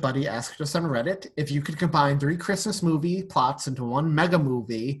 Watch It Buddy asked us on Reddit, if you could combine 3 Christmas movie plots into one mega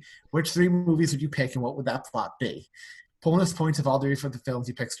movie, which 3 movies would you pick and what would that plot be? Bonus points if all 3 for the films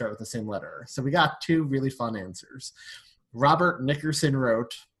you picked start with the same letter. So we got 2 really fun answers. Robert Nickerson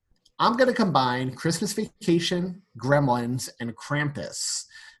wrote, I'm going to combine Christmas Vacation, Gremlins, and Krampus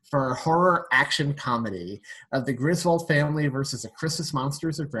for a horror action comedy of the Griswold family versus the Christmas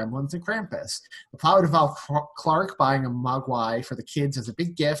monsters of Gremlins and Krampus. The plot would involve Clark buying a Mogwai for the kids as a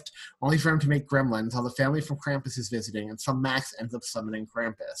big gift, only for him to make gremlins while the family from Krampus is visiting, and some Max ends up summoning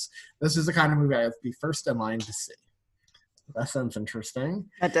Krampus. This is the kind of movie I would be first in line to see. That sounds interesting.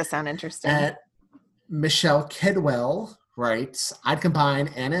 That does sound interesting. Michelle Kidwell writes, I'd combine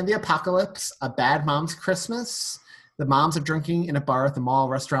Anna and the Apocalypse, A Bad Mom's Christmas. The moms are drinking in a bar at the mall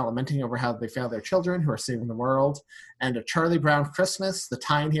restaurant, lamenting over how they failed their children who are saving the world. And A Charlie Brown Christmas. The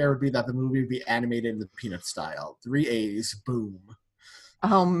tie-in here would be that the movie would be animated in the Peanut style. 3 A's, boom.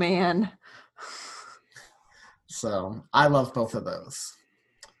 Oh, man. So I love both of those.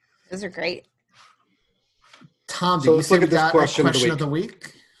 Those are great. Tom, so let's look at this question of the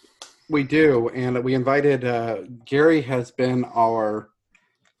week? We do, and we invited Gary has been our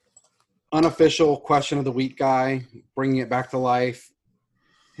unofficial question of the week guy, bringing it back to life.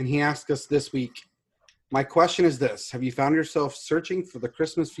 And he asked us this week, my question is this. Have you found yourself searching for the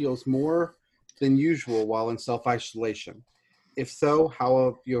Christmas feels more than usual while in self-isolation? If so, how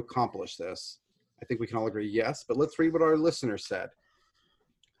have you accomplished this? I think we can all agree yes, but let's read what our listener said.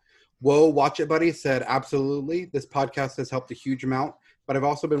 Whoa, Watch It Buddy said, absolutely. This podcast has helped a huge amount, but I've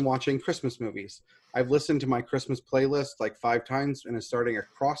also been watching Christmas movies. I've listened to my Christmas playlist like 5 times and is starting a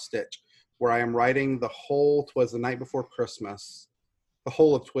cross stitch where I am writing the whole Twas the Night Before Christmas. The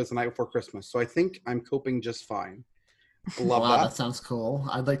whole of Twas the Night Before Christmas. So I think I'm coping just fine. Love that. That sounds cool.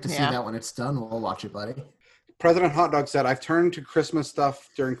 I'd like to see that when it's done. We'll watch it, buddy. President Hot Dog said, I've turned to Christmas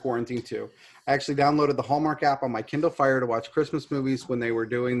stuff during quarantine too. I actually downloaded the Hallmark app on my Kindle Fire to watch Christmas movies when they were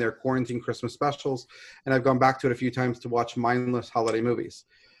doing their quarantine Christmas specials, and I've gone back to it a few times to watch mindless holiday movies.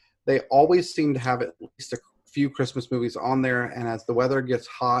 They always seem to have at least a few Christmas movies on there, and as the weather gets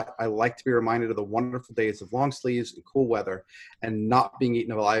hot, I like to be reminded of the wonderful days of long sleeves and cool weather and not being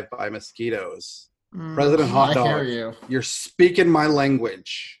eaten alive by mosquitoes. President Hot Dog, I hear you. You're speaking my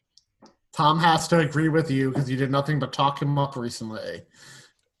language. Tom has to agree with you because you did nothing but talk him up recently.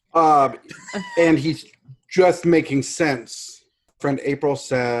 And he's just making sense. Friend April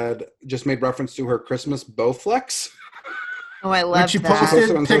said, just made reference to her Christmas Bowflex. Oh, I love which you that.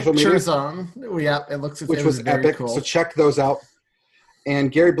 posted on social pictures media. on. Yeah, Which was very epic. Cool. So check those out.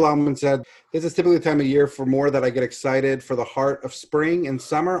 And Gary Blauman said, this is typically the time of year for more that I get excited for the heart of spring and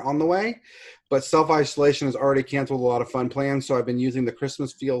summer on the way. But self-isolation has already canceled a lot of fun plans, so I've been using the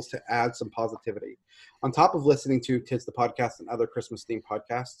Christmas feels to add some positivity. On top of listening to Tis the Podcast and other Christmas-themed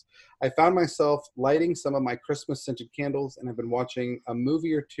podcasts, I found myself lighting some of my Christmas-scented candles and have been watching a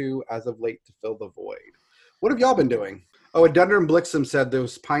movie or 2 as of late to fill the void. What have y'all been doing? Oh, and Dunder and Blixen said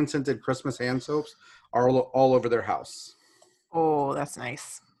those pine-scented Christmas hand soaps are all over their house. Oh, that's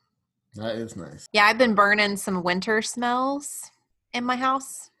nice. That is nice. Yeah, I've been burning some winter smells in my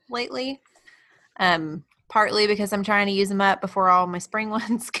house lately. Partly because I'm trying to use them up before all my spring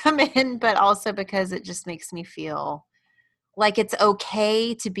ones come in, but also because it just makes me feel like it's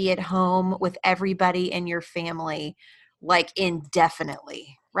okay to be at home with everybody in your family, like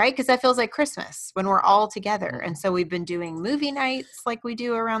indefinitely, right? Because that feels like Christmas when we're all together. And so we've been doing movie nights like we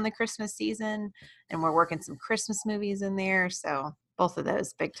do around the Christmas season, and we're working some Christmas movies in there. So both of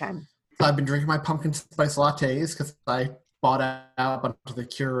those, big time. I've been drinking my pumpkin spice lattes because I bought out a bunch of the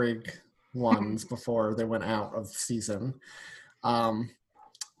Keurig ones before they went out of season. Tom,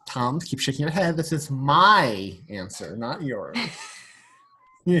 keep shaking your head. This is my answer, not yours.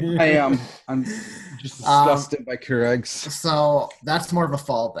 I am. I'm just disgusted by Keurigs. So that's more of a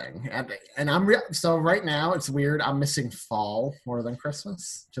fall thing, and so right now it's weird. I'm missing fall more than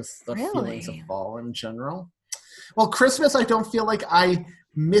Christmas. Just the feelings of fall in general. Well, Christmas, I don't feel like I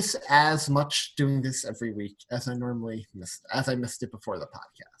miss as much doing this every week as I normally missed it before the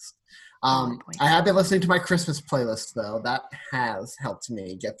podcast. I have been listening to my Christmas playlist, though. That has helped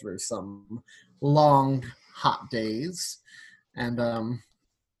me get through some long, hot days. And,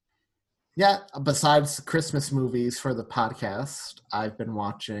 besides Christmas movies for the podcast, I've been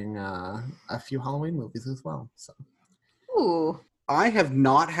watching a few Halloween movies as well. So. Ooh. I have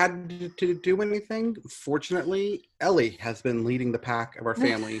not had to do anything. Fortunately, Ellie has been leading the pack of our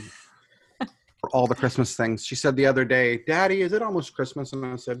family for all the Christmas things. She said the other day, "Daddy, is it almost Christmas?" And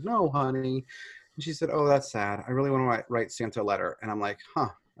I said, "No, honey." And she said, "Oh, that's sad. I really want to write Santa a letter." And I'm like,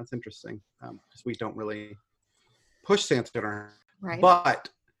 that's interesting. Because we don't really push Santa in her. Right. But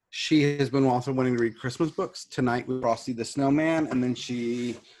she has been also wanting to read Christmas books. Tonight we Frosty the Snowman. And then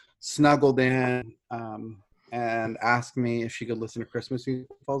she snuggled in and asked me if she could listen to Christmas music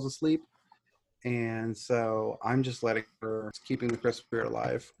when she falls asleep. And so I'm just letting her, keeping the Christmas spirit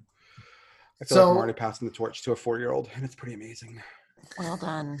alive. I feel like I'm already passing the torch to a 4-year-old, and it's pretty amazing. Well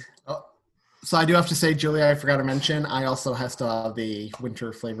done. So I do have to say, Julia, I forgot to mention, I also have the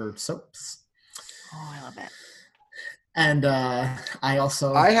winter-flavored soaps. Oh, I love it. And I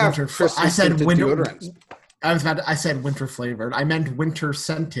have Christmas-scented deodorants. I said winter-flavored. I meant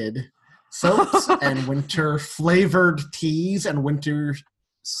winter-scented soaps and winter-flavored teas and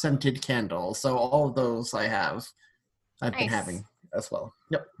winter-scented candles. So all of those I've been having as well.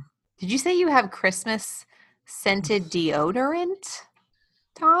 Yep. Did you say you have Christmas scented deodorant,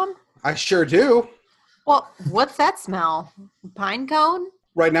 Tom? I sure do. Well, what's that smell? Pine cone?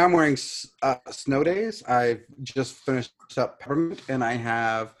 Right now I'm wearing Snow Days. I've just finished up Peppermint, and I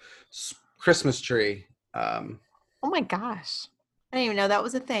have Christmas Tree. Oh my gosh. I didn't even know that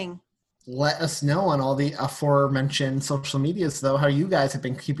was a thing. Let us know on all the aforementioned social medias, though, how you guys have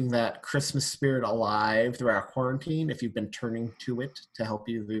been keeping that Christmas spirit alive throughout quarantine, if you've been turning to it to help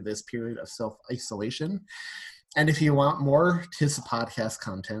you through this period of self-isolation. And if you want more Tis a Podcast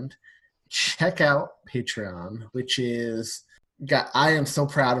content, check out Patreon, which is... I am so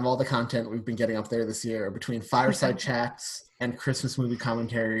proud of all the content we've been getting up there this year, between fireside chats and Christmas movie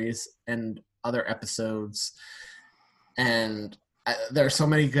commentaries and other episodes. And there are so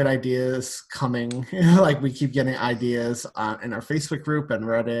many good ideas coming. Like, we keep getting ideas in our Facebook group and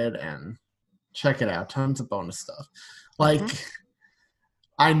Reddit, and check it out. Tons of bonus stuff. Like,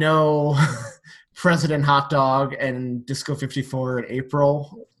 I know President Hot Dog and Disco 54 in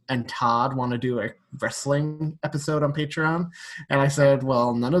April and Todd want to do a wrestling episode on Patreon. And I said,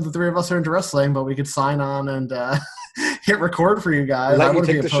 well, none of the three of us are into wrestling, but we could sign on and hit record for you guys. I wouldn't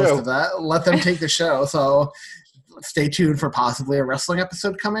be opposed to that. Let them take the show. So stay tuned for possibly a wrestling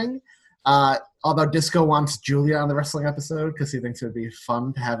episode coming. Although Disco wants Julia on the wrestling episode because he thinks it would be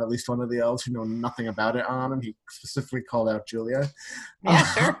fun to have at least one of the elves who know nothing about it on, and he specifically called out Julia. Yeah,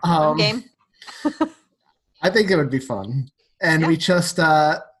 sure. Game. I think it would be fun. And we just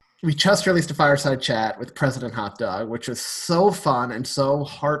released a fireside chat with President Hot Dog, which was so fun and so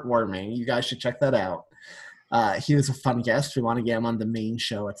heartwarming. You guys should check that out. He was a fun guest. We want to get him on the main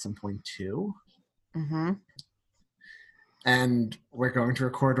show at some point too. Mm-hmm. And we're going to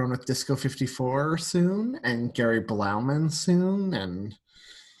record one with Disco 54 soon, and GaryBlauman soon, and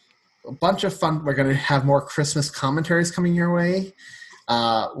a bunch of fun. We're going to have more Christmas commentaries coming your way.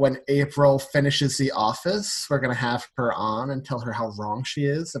 When April finishes The Office, we're going to have her on and tell her how wrong she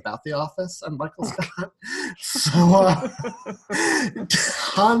is about The Office and Michael Scott. So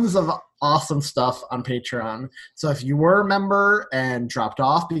tons of awesome stuff on Patreon. So if you were a member and dropped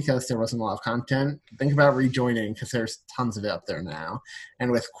off because there wasn't a lot of content, think about rejoining because there's tons of it up there now.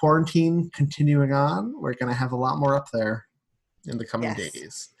 And with quarantine continuing on, we're going to have a lot more up there in the coming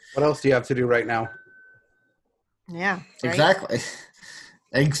days. What else do you have to do right now? Yeah. Right?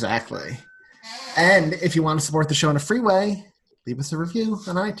 Exactly. And if you want to support the show in a free way, leave us a review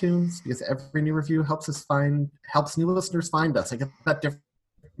on iTunes, because every new review helps new listeners find us. I get that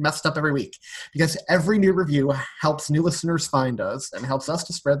messed up every week, because every new review helps new listeners find us and helps us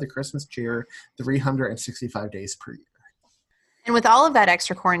to spread the Christmas cheer 365 days per year. And with all of that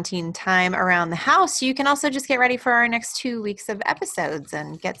extra quarantine time around the house, you can also just get ready for our next 2 weeks of episodes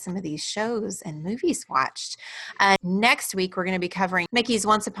and get some of these shows and movies watched. Next week, we're going to be covering Mickey's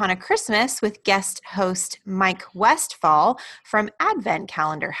Once Upon a Christmas with guest host Mike Westfall from Advent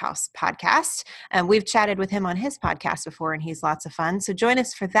Calendar House podcast. We've chatted with him on his podcast before, and he's lots of fun. So join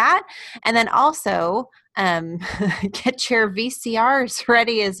us for that. And then also get your VCRs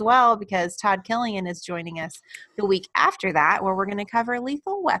ready as well, because Todd Killian is joining us the week after that, where we're going to cover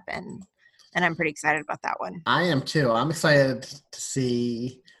Lethal Weapon, and I'm pretty excited about that one. I am too. I'm excited to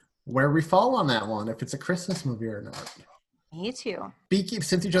see where we fall on that one, if it's a Christmas movie or not. Me too. Beaky,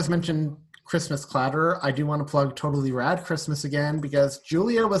 since you just mentioned Christmas Clatter, I do want to plug Totally Rad Christmas again because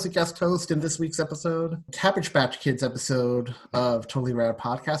Julia was a guest host in this week's episode. Cabbage Patch Kids episode of Totally Rad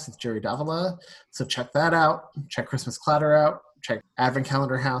Podcast with Jerry Davila. So check that out. Check Christmas Clatter out. Check Advent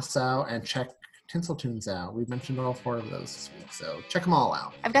Calendar House out. And check Tinsel Tunes out. We've mentioned all 4 of those this week, so check them all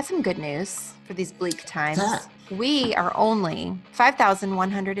out. I've got some good news for these bleak times. What's that? We are only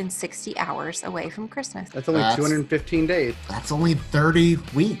 5,160 hours away from Christmas. That's only 215 days. That's only 30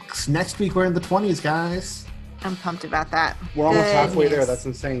 weeks. Next week, we're in the 20s, guys. I'm pumped about that. We're almost Good halfway there. news. That's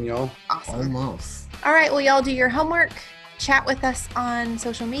insane, y'all. Awesome. Almost. All right, well, y'all do your homework. Chat with us on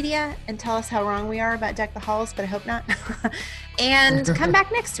social media and tell us how wrong we are about Deck the Halls, but I hope not. And come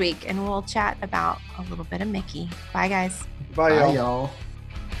back next week and we'll chat about a little bit of Mickey. Bye, guys. Bye, Bye, y'all. y'all.